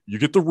 okay, you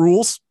get the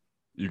rules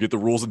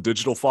in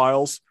digital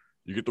files,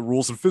 you get the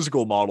rules in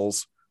physical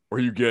models, or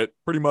you get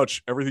pretty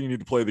much everything you need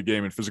to play the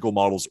game in physical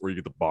models, or you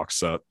get the box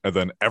set, and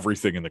then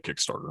everything in the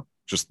Kickstarter.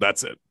 Just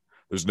that's it.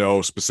 There's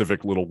no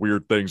specific little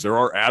weird things. There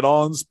are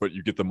add-ons, but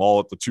you get them all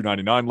at the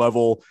 $299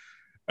 level,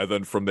 and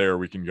then from there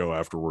we can go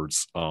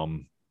afterwards.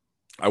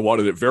 I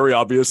wanted it very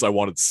obvious. I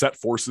wanted set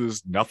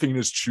forces. Nothing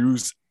is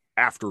choose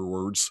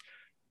afterwards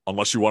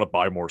unless you want to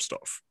buy more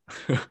stuff.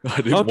 I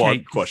didn't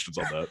want questions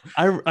on that.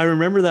 I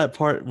remember that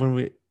part when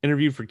we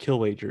interviewed for Kill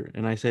Wager,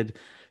 and I said,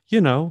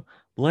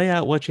 lay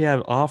out what you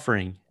have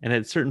offering. And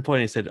at a certain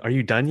point I said, are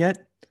you done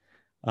yet?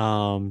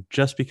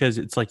 Just because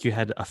it's like you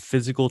had a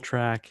physical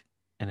track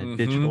and a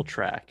digital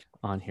track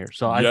on here.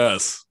 So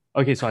yes.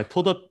 So I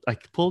pulled up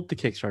the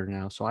Kickstarter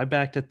now. So I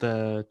backed at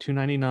the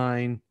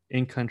 $299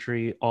 in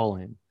country all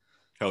in.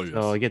 Hell yes.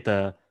 So I get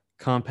the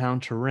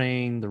compound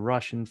terrain, the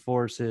Russian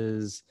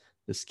forces,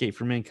 the escape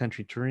from in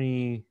country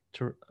terrain,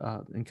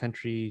 in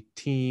country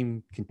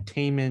team,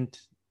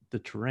 containment, the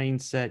terrain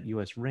set,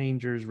 U.S.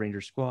 Rangers,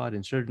 Ranger Squad,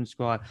 Insurgent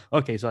Squad.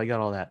 Okay, so I got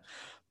all that.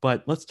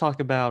 But let's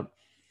talk about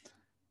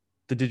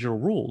the digital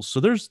rules. So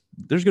there's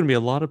going to be a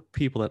lot of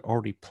people that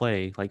already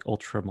play like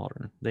Ultra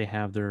Modern. They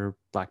have their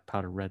Black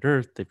Powder Red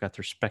Earth, they've got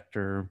their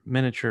Spectre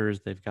miniatures,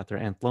 they've got their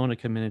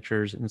Anthlonica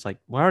miniatures, and it's like,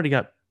 well, I already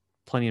got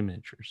plenty of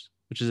miniatures,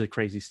 which is a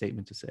crazy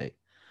statement to say.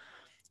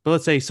 But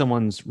let's say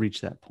someone's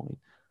reached that point.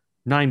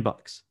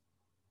 $9,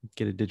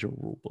 get a digital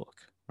rule book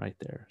right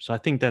there. So I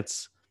think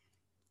that's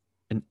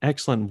an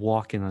excellent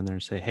walk-in on there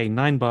and say, hey,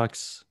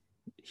 $9,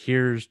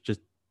 here's,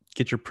 just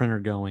get your printer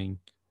going,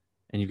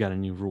 and you've got a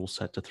new rule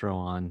set to throw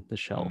on the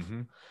shelf.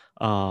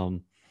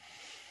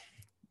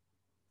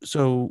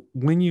 So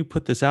when you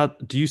put this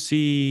out, do you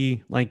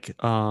see like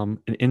an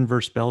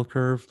inverse bell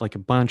curve, like a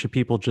bunch of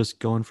people just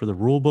going for the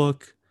rule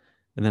book,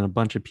 and then a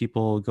bunch of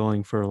people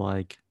going for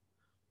like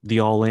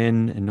the all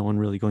in, and no one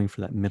really going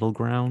for that middle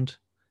ground?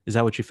 Is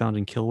that what you found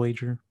in Kill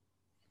Wager?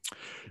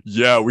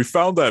 Yeah, we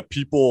found that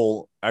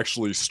people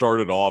actually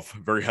started off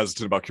very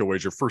hesitant about Kill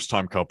Wager, first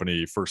time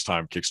company, first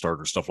time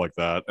Kickstarter, stuff like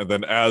that. And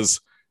then as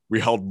we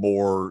held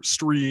more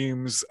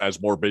streams,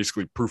 as more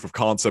basically proof of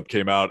concept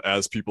came out,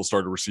 as people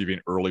started receiving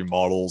early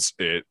models,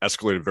 it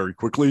escalated very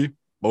quickly,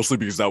 mostly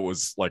because that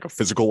was like a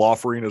physical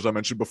offering, as I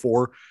mentioned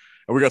before.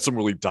 And we got some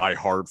really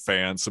diehard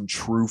fans, some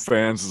true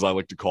fans, as I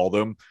like to call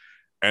them.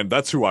 And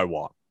that's who I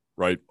want,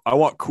 right? I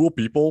want cool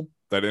people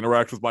that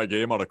interact with my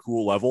game on a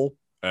cool level.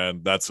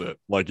 And that's it.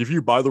 Like if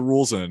you buy the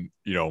rules and,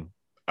 you know,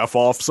 F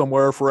off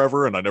somewhere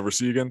forever and I never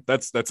see you again,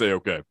 that's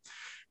a-okay.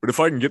 But if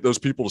I can get those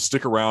people to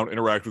stick around,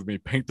 interact with me,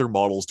 paint their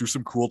models, do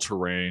some cool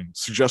terrain,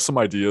 suggest some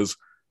ideas,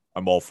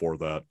 I'm all for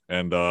that.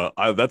 And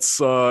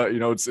you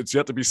know, it's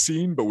yet to be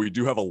seen, but we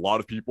do have a lot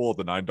of people at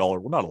the $9.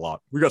 Well, not a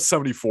lot. We got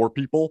 74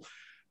 people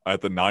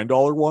at the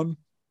 $9 one.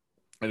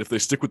 And if they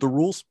stick with the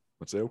rules,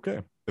 let's say,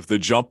 okay. If they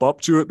jump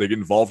up to it, they get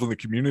involved in the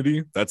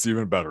community, that's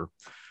even better.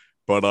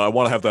 But I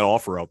want to have that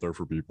offer out there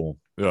for people.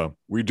 Yeah,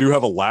 we do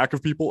have a lack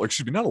of people.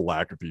 Excuse me, not a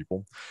lack of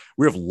people.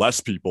 We have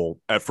less people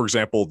at, for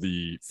example,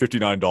 the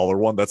 $59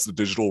 one. That's the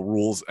digital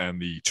rules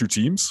and the 2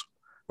 teams,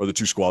 or the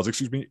 2 squads,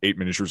 excuse me, 8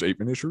 miniatures.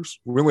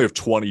 We only have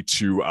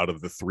 22 out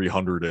of the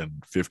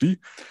 350.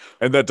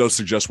 And that does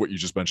suggest what you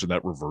just mentioned,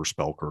 that reverse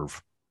bell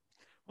curve.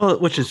 Well,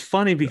 which is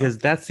funny because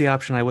that's the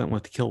option I went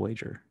with, Kill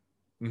Wager.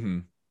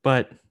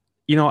 But,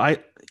 you know, I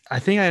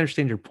think I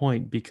understand your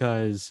point,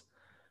 because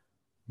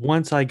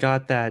once I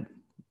got that,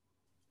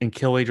 and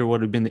Kill Wager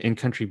would have been the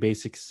in-country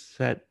basics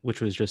set,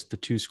 which was just the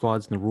 2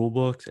 squads and the rule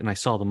books, and I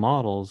saw the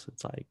models,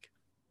 it's like,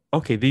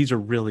 okay, these are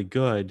really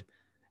good.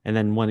 And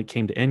then when it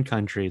came to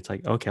in-country, it's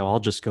like, okay, well,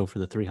 I'll just go for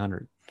the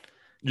 300.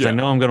 Because I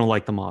know I'm going to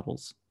like the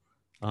models.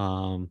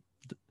 But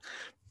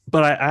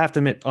I have to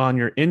admit, on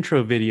your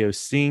intro video,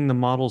 seeing the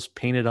models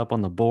painted up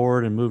on the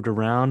board and moved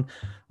around,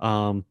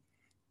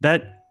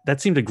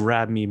 that seemed to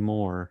grab me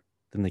more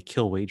than the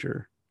Kill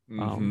Wager.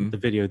 The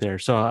video there.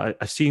 So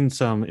I've seen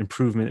some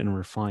improvement and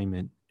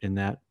refinement in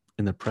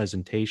the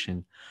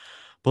presentation.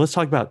 But let's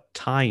talk about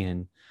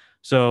tie-in.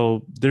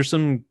 So there's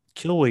some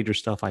Kill Wager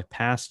stuff I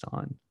passed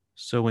on.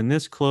 So when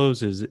this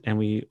closes and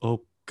we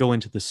go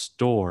into the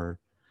store,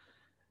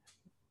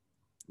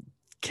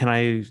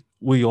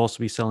 will you also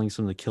be selling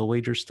some of the Kill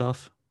Wager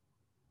stuff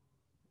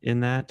in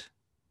that?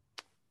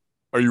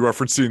 Are you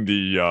referencing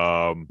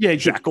the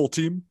Jackal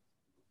team?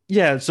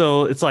 Yeah,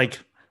 so it's like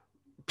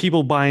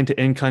people buy into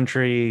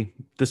in-country.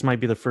 This might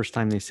be the first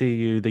time they see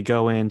you. They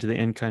go into the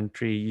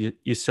in-country.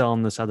 You sell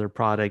them this other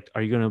product.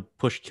 Are you going to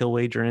push Kill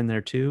Wager in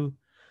there too?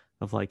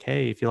 Of like,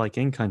 hey, if you like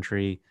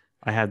in-country,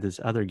 I have this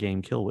other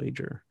game, Kill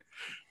Wager.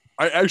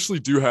 I actually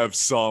do have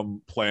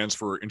some plans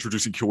for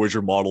introducing Kill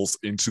Wager models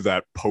into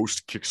that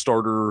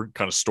post-Kickstarter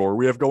kind of store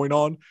we have going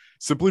on,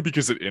 simply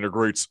because it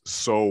integrates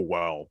so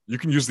well. You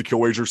can use the Kill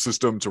Wager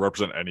system to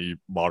represent any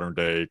modern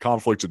day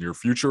conflict in your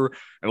future.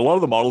 And a lot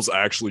of the models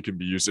actually can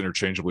be used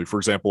interchangeably. For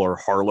example, our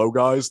Harlow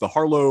guys, the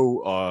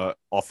Harlow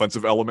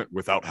offensive element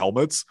without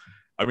helmets.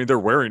 I mean, they're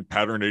wearing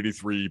pattern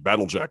 83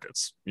 battle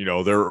jackets. You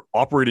know, they're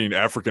operating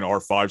African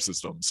R5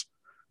 systems.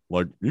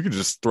 Like, you can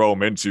just throw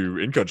them into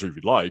in-country if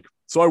you'd like.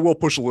 So I will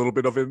push a little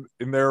bit of it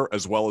in there,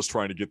 as well as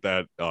trying to get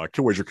that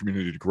Kill Wager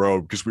community to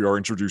grow, because we are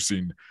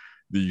introducing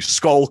the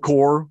Skull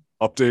Core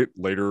update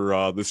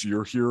later this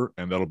year here,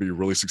 and that'll be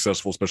really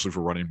successful, especially for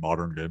running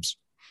modern games.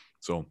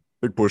 So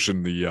big push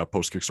in the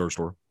post-Kickstarter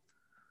store.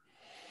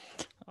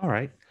 All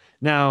right.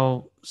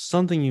 Now,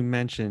 something you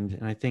mentioned,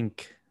 and I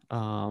think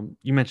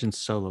you mentioned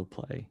solo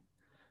play,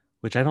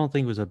 which I don't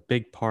think was a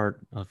big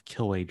part of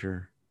Kill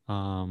Wager.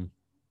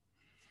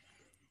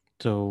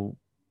 So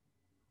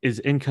is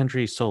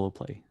in-country solo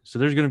play. So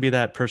there's going to be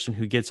that person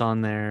who gets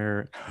on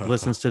there,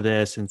 listens to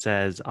this, and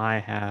says, I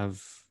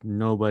have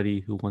nobody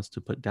who wants to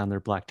put down their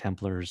Black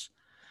Templars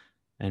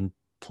and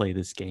play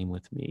this game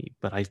with me,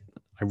 but I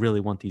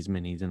really want these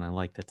minis and I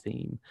like the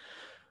theme.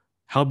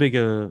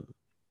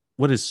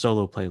 What is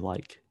solo play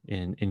like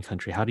in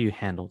country? How do you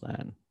handle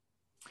that?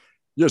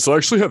 Yeah, so I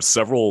actually have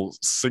several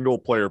single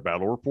player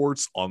battle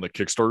reports on the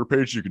Kickstarter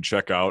page you can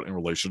check out in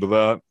relation to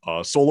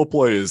that. Solo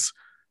play is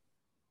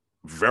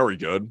very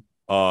good.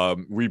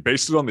 We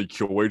based it on the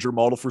kill wager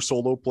model for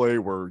solo play,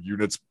 where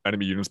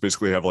enemy units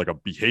basically have like a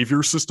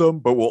behavior system,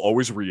 but will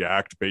always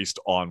react based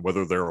on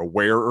whether they're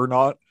aware or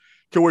not.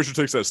 Kill wager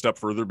takes that a step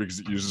further because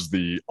it uses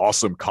the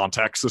awesome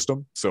contact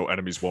system, so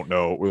enemies won't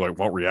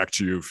react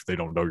to you if they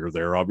don't know you're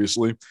there,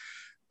 obviously.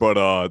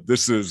 But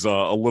this is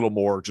a little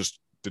more just,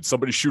 did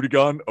somebody shoot a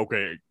gun?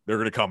 Okay, they're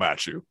going to come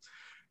at you.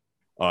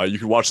 You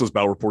can watch those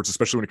battle reports,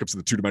 especially when it comes to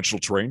the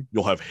two-dimensional terrain.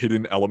 You'll have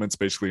hidden elements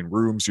basically in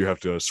rooms. You have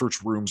to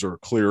search rooms or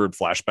clear and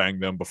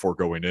flashbang them before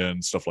going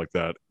in, stuff like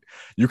that.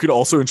 You can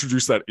also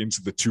introduce that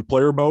into the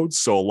two-player modes.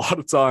 So a lot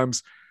of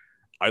times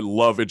I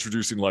love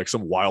introducing like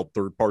some wild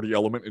third-party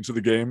element into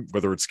the game,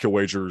 whether it's Kill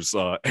Wager's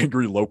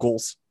angry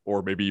locals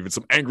or maybe even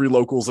some angry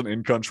locals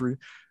in country,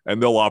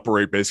 and they'll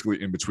operate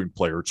basically in between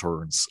player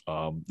turns.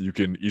 You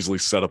can easily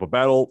set up a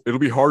battle. It'll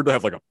be hard to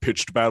have like a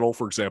pitched battle,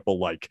 for example,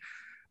 like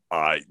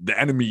the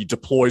enemy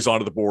deploys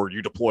onto the board,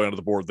 you deploy onto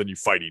the board, then you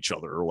fight each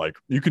other. Like,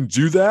 you can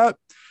do that,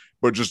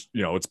 but just,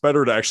 it's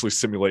better to actually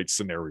simulate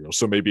scenarios.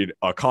 So maybe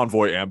a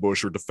convoy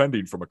ambush or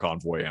defending from a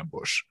convoy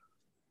ambush,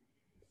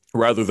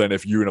 rather than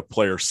if you and a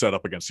player set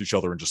up against each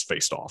other and just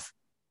faced off.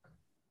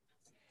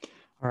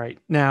 All right.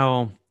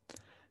 Now,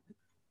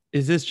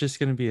 is this just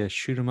going to be a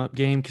shoot 'em up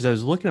game? Because I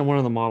was looking at one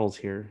of the models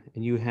here,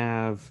 and you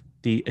have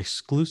the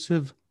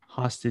exclusive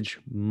hostage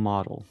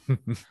model.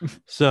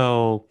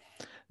 So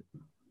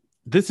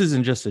this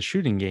isn't just a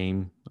shooting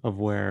game of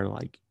where,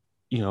 like,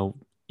 you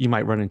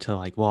might run into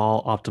like,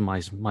 well, I'll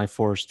optimize my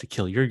force to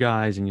kill your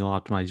guys and you'll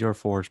optimize your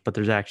force, but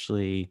there's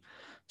actually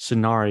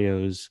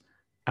scenarios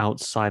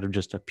outside of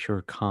just a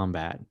pure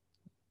combat.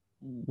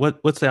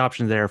 What's the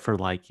option there for,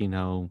 like,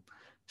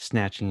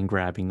 snatching and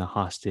grabbing the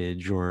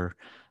hostage, or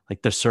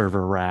like the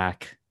server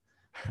rack?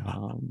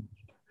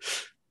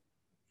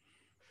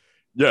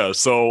 Yeah,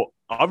 so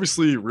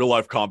obviously real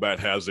life combat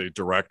has a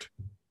direct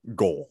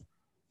goal.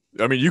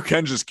 I mean, you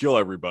can just kill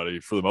everybody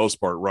for the most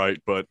part, right?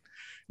 But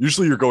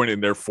usually you're going in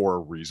there for a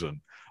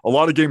reason. A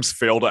lot of games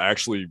fail to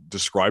actually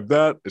describe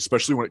that,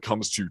 especially when it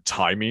comes to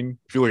timing.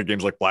 If you look at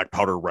games like Black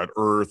Powder, Red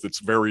Earth, it's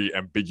very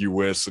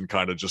ambiguous and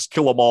kind of just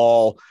kill them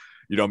all,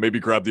 maybe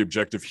grab the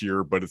objective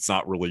here, but it's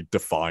not really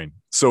defined.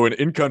 So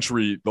in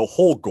country, the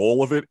whole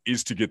goal of it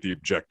is to get the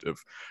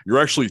objective.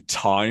 You're actually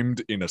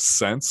timed in a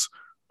sense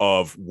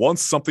of,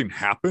 once something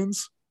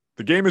happens,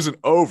 the game isn't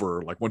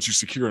over. Like, once you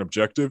secure an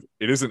objective,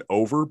 it isn't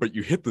over, but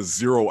you hit the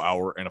 0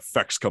 hour and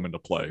effects come into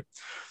play.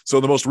 So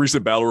the most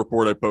recent battle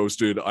report I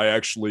posted, I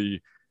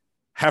actually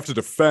have to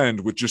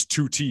defend with just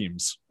 2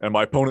 teams, and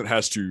my opponent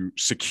has to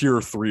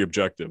secure 3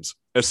 objectives.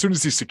 As soon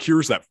as he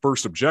secures that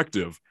first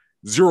objective,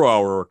 0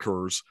 hour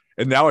occurs,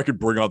 and now I can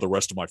bring on the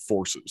rest of my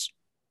forces.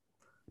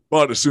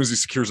 But as soon as he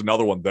secures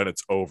another one, then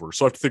it's over.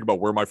 So I have to think about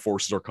where my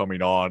forces are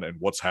coming on and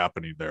what's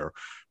happening there.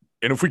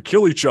 And if we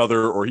kill each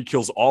other or he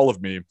kills all of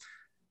me,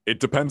 it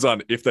depends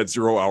on if that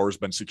 0 hour has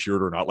been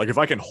secured or not. Like, if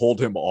I can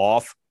hold him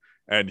off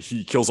and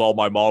he kills all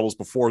my models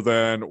before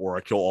then, or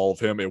I kill all of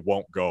him, it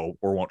won't go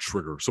or won't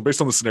trigger. So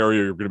based on the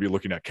scenario, you're going to be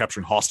looking at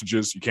capturing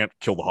hostages. You can't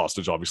kill the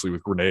hostage, obviously,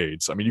 with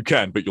grenades. I mean, you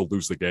can, but you'll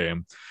lose the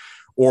game.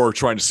 Or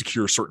trying to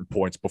secure certain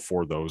points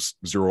before those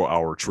 0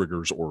 hour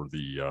triggers or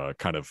the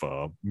kind of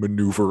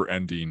maneuver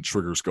ending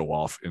triggers go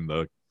off in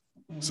the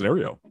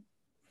scenario.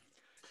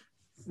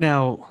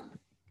 Now,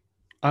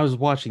 I was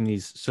watching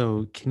these.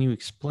 So can you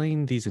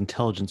explain these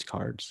intelligence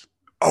cards?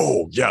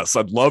 Oh, yes,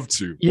 I'd love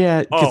to.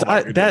 Yeah,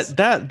 because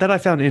that I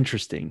found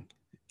interesting,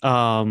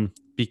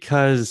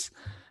 because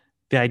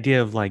the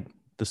idea of like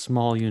the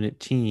small unit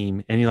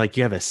team, and you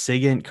have a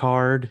SIGINT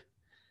card,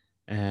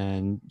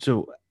 and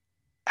so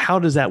how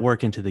does that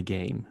work into the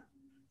game?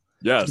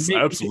 Yes,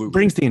 absolutely. It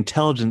brings the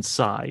intelligence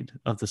side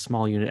of the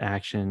small unit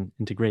action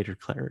into greater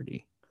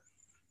clarity.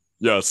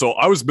 Yeah, so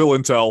I was Mil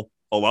Intel.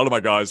 A lot of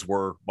my guys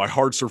were. My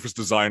hard surface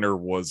designer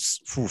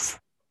was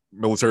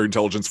military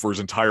intelligence for his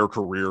entire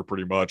career,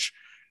 pretty much.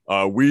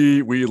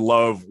 We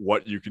love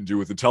what you can do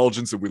with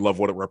intelligence, and we love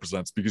what it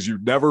represents, because you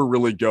never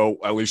really go,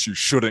 at least you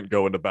shouldn't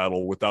go into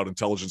battle without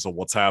intelligence on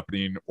what's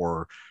happening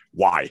or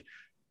why.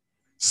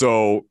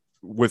 So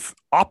with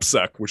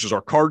OPSEC, which is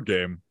our card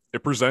game,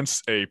 it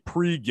presents a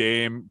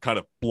pre-game kind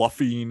of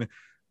bluffing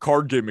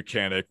card game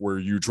mechanic where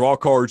you draw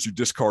cards, you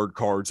discard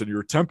cards, and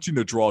you're attempting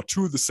to draw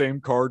 2 of the same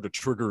card to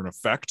trigger an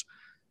effect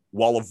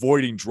while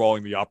avoiding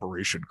drawing the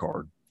operation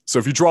card. So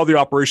if you draw the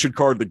operation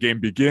card, the game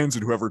begins,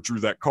 and whoever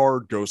drew that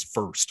card goes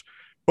first.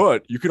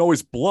 But you can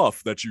always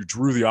bluff that you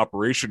drew the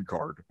operation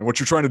card. And what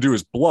you're trying to do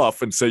is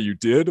bluff and say you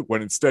did,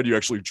 when instead you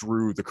actually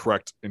drew the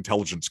correct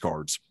intelligence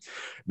cards.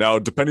 Now,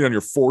 depending on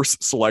your force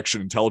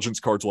selection, intelligence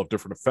cards will have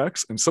different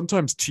effects, and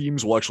sometimes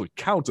teams will actually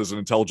count as an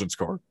intelligence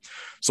card.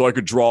 So I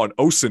could draw an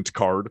OSINT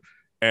card,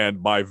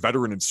 and my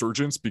veteran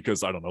insurgents,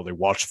 because I don't know, they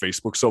watch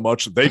Facebook so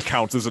much, they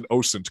count as an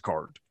OSINT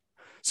card.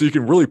 So you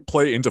can really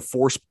play into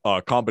force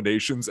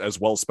combinations as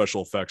well as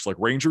special effects. Like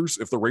Rangers,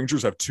 if the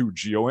Rangers have 2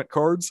 GeoInt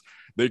cards,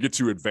 they get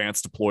to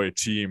advance deploy a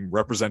team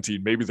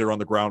representing, maybe they're on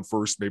the ground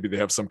first, maybe they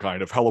have some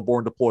kind of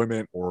heliborne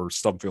deployment or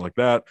something like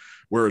that.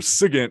 Whereas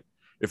SIGINT,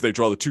 if they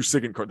draw the 2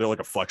 SIGINT cards, they're like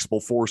a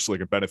flexible force, so they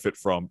can benefit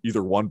from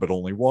either one, but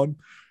only one.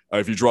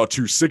 If you draw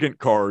 2 SIGINT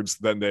cards,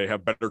 then they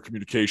have better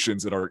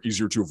communications and are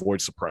easier to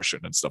avoid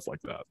suppression and stuff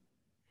like that.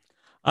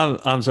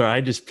 I'm sorry.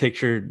 I just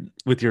pictured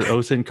with your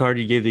OSINT card,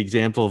 you gave the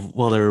example of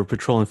while they were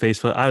patrolling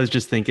Facebook. I was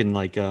just thinking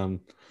like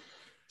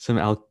some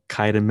Al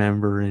Qaeda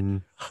member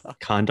in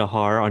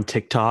Kandahar on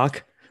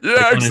TikTok, like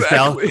Yeah,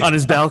 exactly. on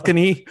his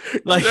balcony,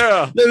 like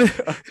Yeah.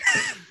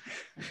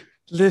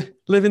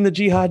 living the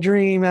jihad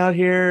dream out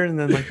here, and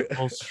then like the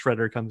whole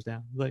shredder comes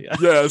down. Like,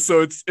 Yeah,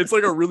 so it's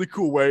like a really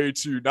cool way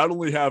to not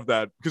only have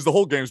that, because the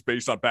whole game's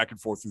based on back and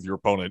forth with your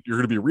opponent. You're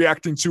going to be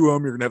reacting to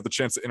them. You're going to have the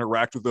chance to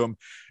interact with them.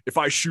 If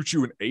I shoot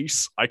you an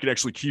ace, I can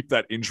actually keep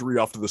that injury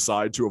off to the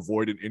side to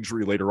avoid an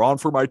injury later on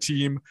for my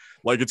team.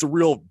 Like, it's a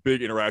real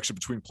big interaction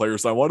between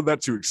players. I wanted that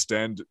to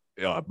extend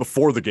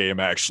before the game,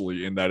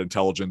 actually, in that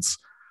intelligence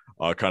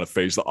kind of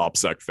phase, the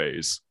OPSEC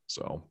phase.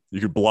 So you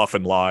could bluff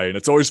and lie. And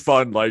it's always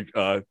fun. Like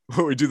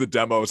when we do the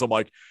demos, I'm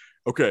like,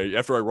 okay,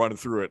 after I run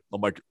through it, I'm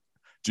like,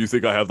 do you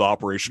think I have the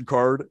operation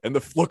card? And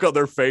the look on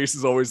their face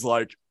is always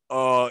like,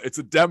 it's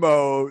a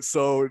demo.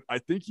 So I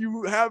think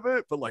you have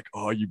it, but like,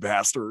 oh, you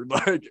bastard.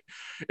 Like,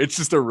 it's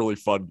just a really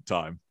fun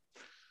time.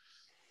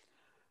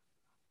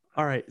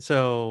 all right.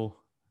 So,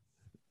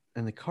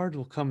 and the cards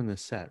will come in the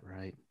set,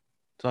 right?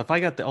 So if I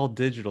got the all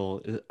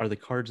digital, are the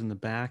cards in the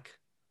back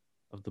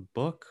of the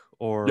book,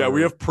 or Yeah,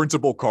 we have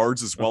printable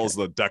cards as well as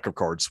the deck of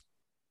cards.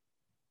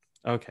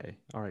 Okay.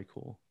 All right,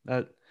 cool.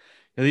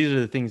 These are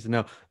the things to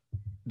know.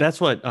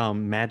 That's what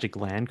Magic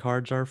Land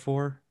cards are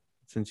for.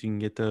 Since you can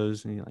get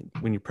those, and like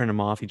when you print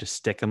them off, you just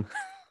stick them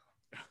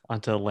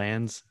onto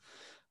lands.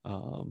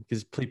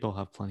 Because people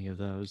have plenty of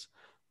those.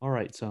 All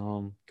right,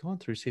 so going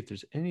through, see if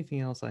there's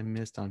anything else I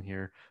missed on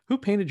here. Who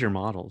painted your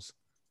models?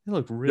 They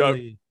look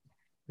really,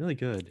 really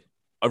good.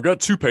 I've got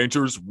 2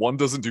 painters. One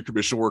doesn't do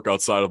commission work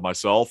outside of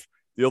myself.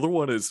 The other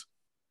one is,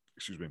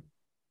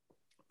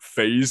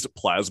 Phased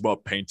Plasma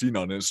Painting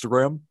on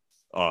Instagram.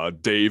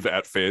 Dave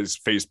at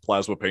Phased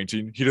Plasma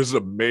Painting. He does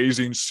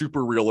amazing,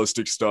 super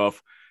realistic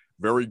stuff.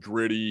 Very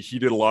gritty. He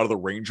did a lot of the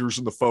Rangers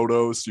in the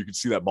photos, so you can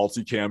see that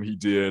multicam he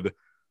did.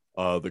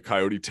 The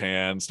Coyote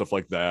Tan, stuff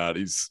like that.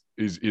 He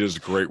does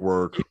great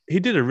work. He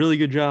did a really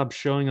good job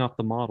showing off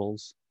the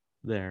models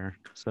there.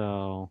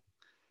 So,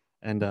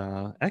 and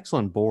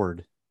excellent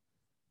board.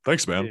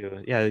 Thanks,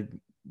 man. Yeah,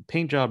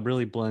 paint job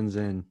really blends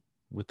in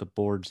with the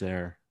boards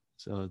there.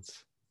 So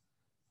it's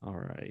all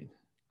right.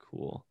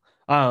 Cool.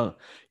 I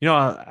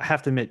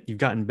have to admit, you've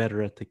gotten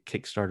better at the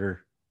Kickstarter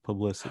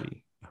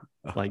publicity,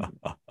 like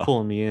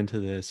pulling me into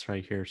this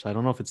right here. So I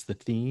don't know if it's the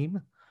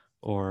theme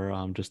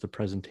or just the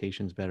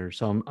presentation's better.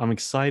 So I'm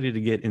excited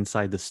to get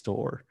inside the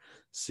store,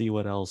 see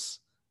what else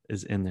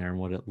is in there and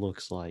what it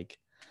looks like.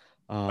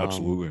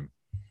 Absolutely.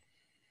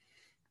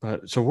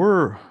 But so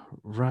we're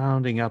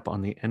rounding up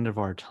on the end of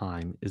our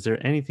time. Is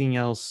there anything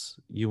else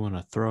you want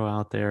to throw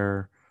out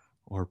there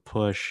or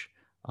push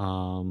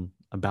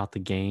about the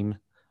game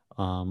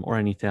or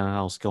anything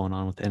else going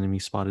on with Enemy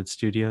Spotted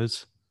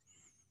Studios?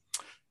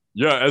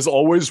 Yeah, as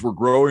always, we're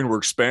growing, we're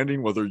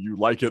expanding, whether you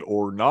like it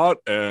or not.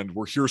 And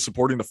we're here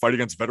supporting the fight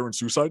against veteran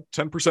suicide.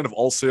 10% of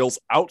all sales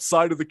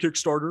outside of the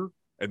Kickstarter,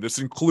 and this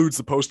includes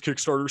the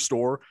post-Kickstarter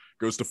store,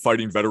 goes to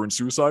fighting veteran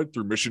suicide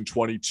through Mission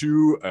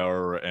 22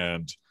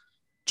 and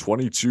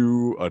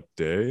 22 a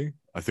day,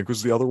 I think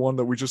was the other one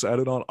that we just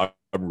added on. I'm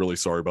really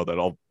sorry about that.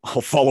 I'll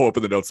follow up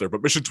in the notes there.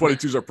 But Mission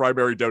 22 is our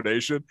primary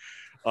donation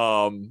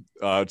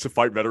to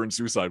fight veteran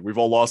suicide. We've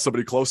all lost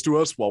somebody close to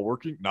us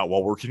not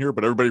while working here,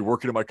 but everybody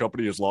working in my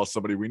company has lost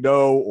somebody we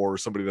know or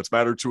somebody that's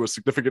mattered to us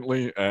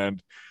significantly,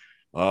 and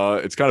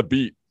it's kind of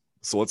beat.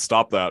 So let's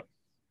stop that.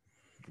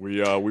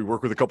 We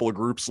work with a couple of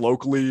groups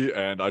locally,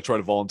 and I try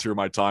to volunteer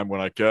my time when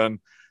I can.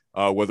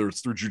 Whether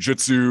it's through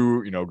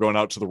jujitsu, going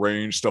out to the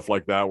range, stuff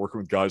like that,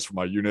 working with guys from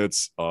my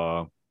units.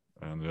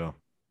 And yeah,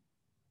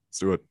 let's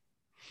do it.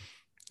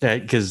 Yeah,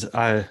 because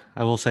I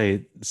will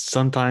say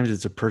sometimes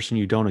it's a person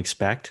you don't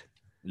expect.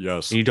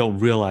 Yes. And you don't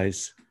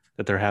realize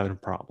that they're having a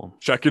problem.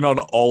 Check in on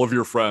all of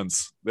your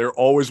friends. They're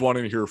always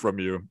wanting to hear from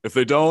you. If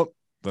they don't,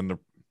 then they're,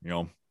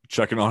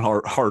 checking on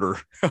harder.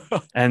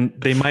 And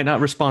they might not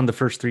respond the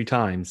first 3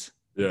 times.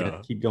 Yeah.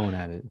 Keep going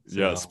at it. So.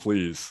 Yes,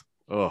 please.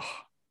 Ugh.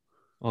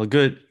 Well,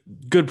 good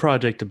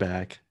project to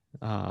back.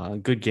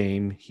 Good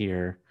game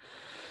here.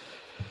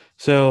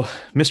 So,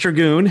 Mr.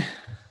 Goon,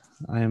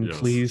 I am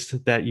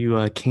pleased that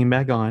you came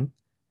back on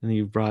and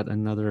you brought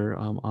another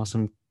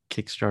awesome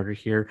Kickstarter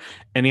here.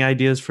 Any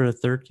ideas for a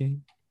third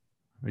game?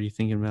 Are you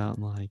thinking about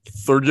like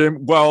third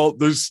game? Well,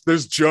 there's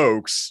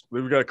jokes.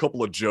 We've got a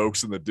couple of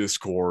jokes in the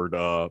Discord.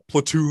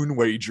 Platoon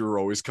Wager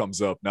always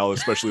comes up now,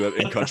 especially that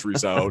In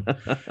Country's out.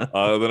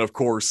 Then of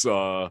course,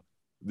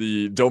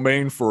 the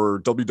domain for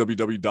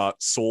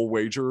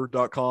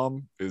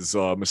www.soulwager.com is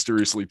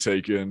mysteriously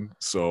taken,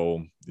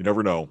 so you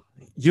never know.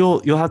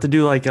 You'll have to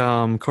do like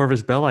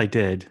Corvus Belli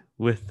did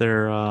with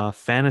their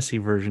fantasy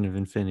version of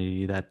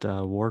Infinity, that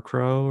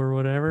Warcrow or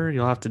whatever.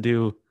 You'll have to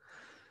do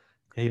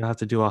a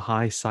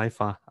high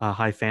sci-fi,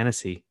 high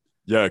fantasy.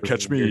 Yeah, for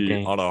catch your me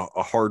game. on a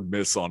hard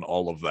miss on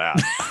all of that.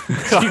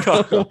 You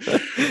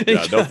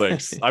Yeah, no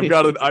thanks. I've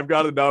got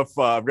enough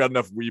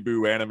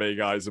weeboo anime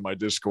guys in my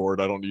Discord.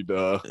 I don't need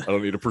to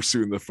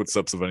pursue in the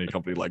footsteps of any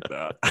company like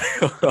that.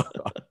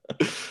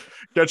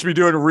 Catch me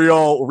doing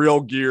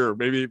real gear.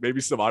 Maybe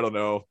some, I don't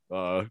know,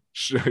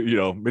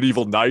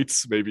 medieval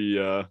knights, maybe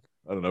I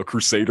don't know,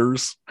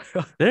 crusaders.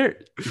 There,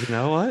 you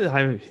know what? You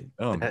never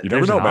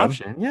There's know, an man.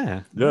 option.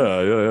 Yeah.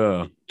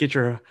 Yeah. Get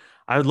your.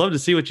 I would love to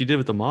see what you did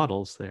with the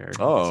models there.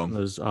 Oh, Some of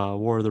those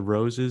War of the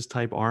Roses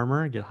type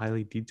armor, get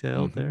highly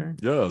detailed there.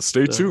 Yeah,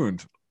 stay So-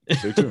 tuned.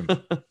 Stay tuned.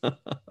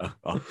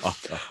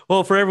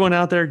 Well, for everyone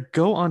out there,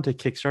 go on to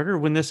Kickstarter.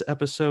 When this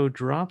episode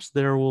drops,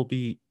 there will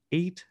be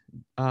 8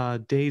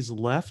 days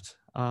left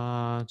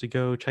to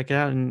go check it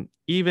out. And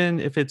even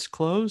if it's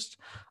closed,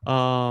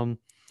 what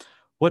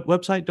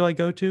website do I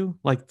go to?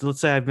 Like, let's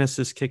say I've missed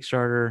this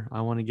Kickstarter. I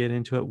want to get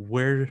into it.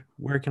 Where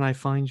can I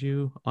find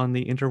you on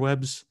the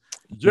interwebs?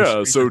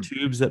 Yeah, so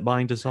tubes that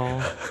bind us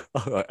all.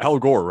 Al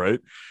Gore, right?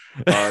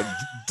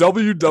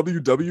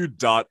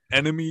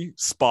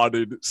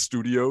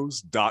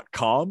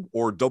 www.enemyspotted.studios.com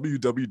or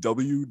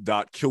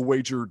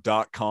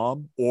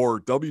www.killwager.com or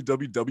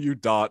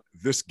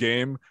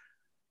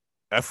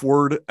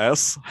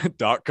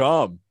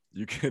www.thisgamefwords.com.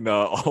 You can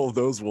all of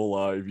those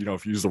will if you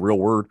use the real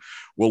word,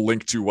 will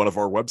link to one of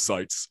our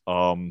websites.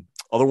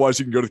 Otherwise,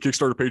 you can go to the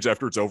Kickstarter page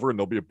after it's over, and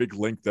there'll be a big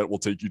link that will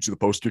take you to the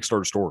post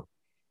Kickstarter store.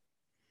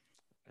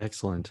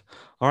 Excellent.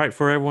 All right,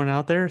 for everyone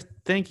out there,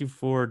 thank you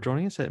for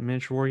joining us at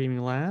Miniature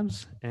Wargaming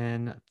Labs,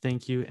 and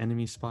thank you,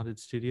 Enemy Spotted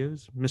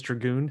Studios. Mr.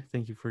 Goon,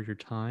 thank you for your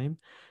time,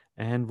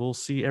 and we'll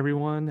see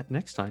everyone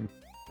next time.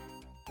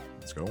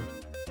 Let's go.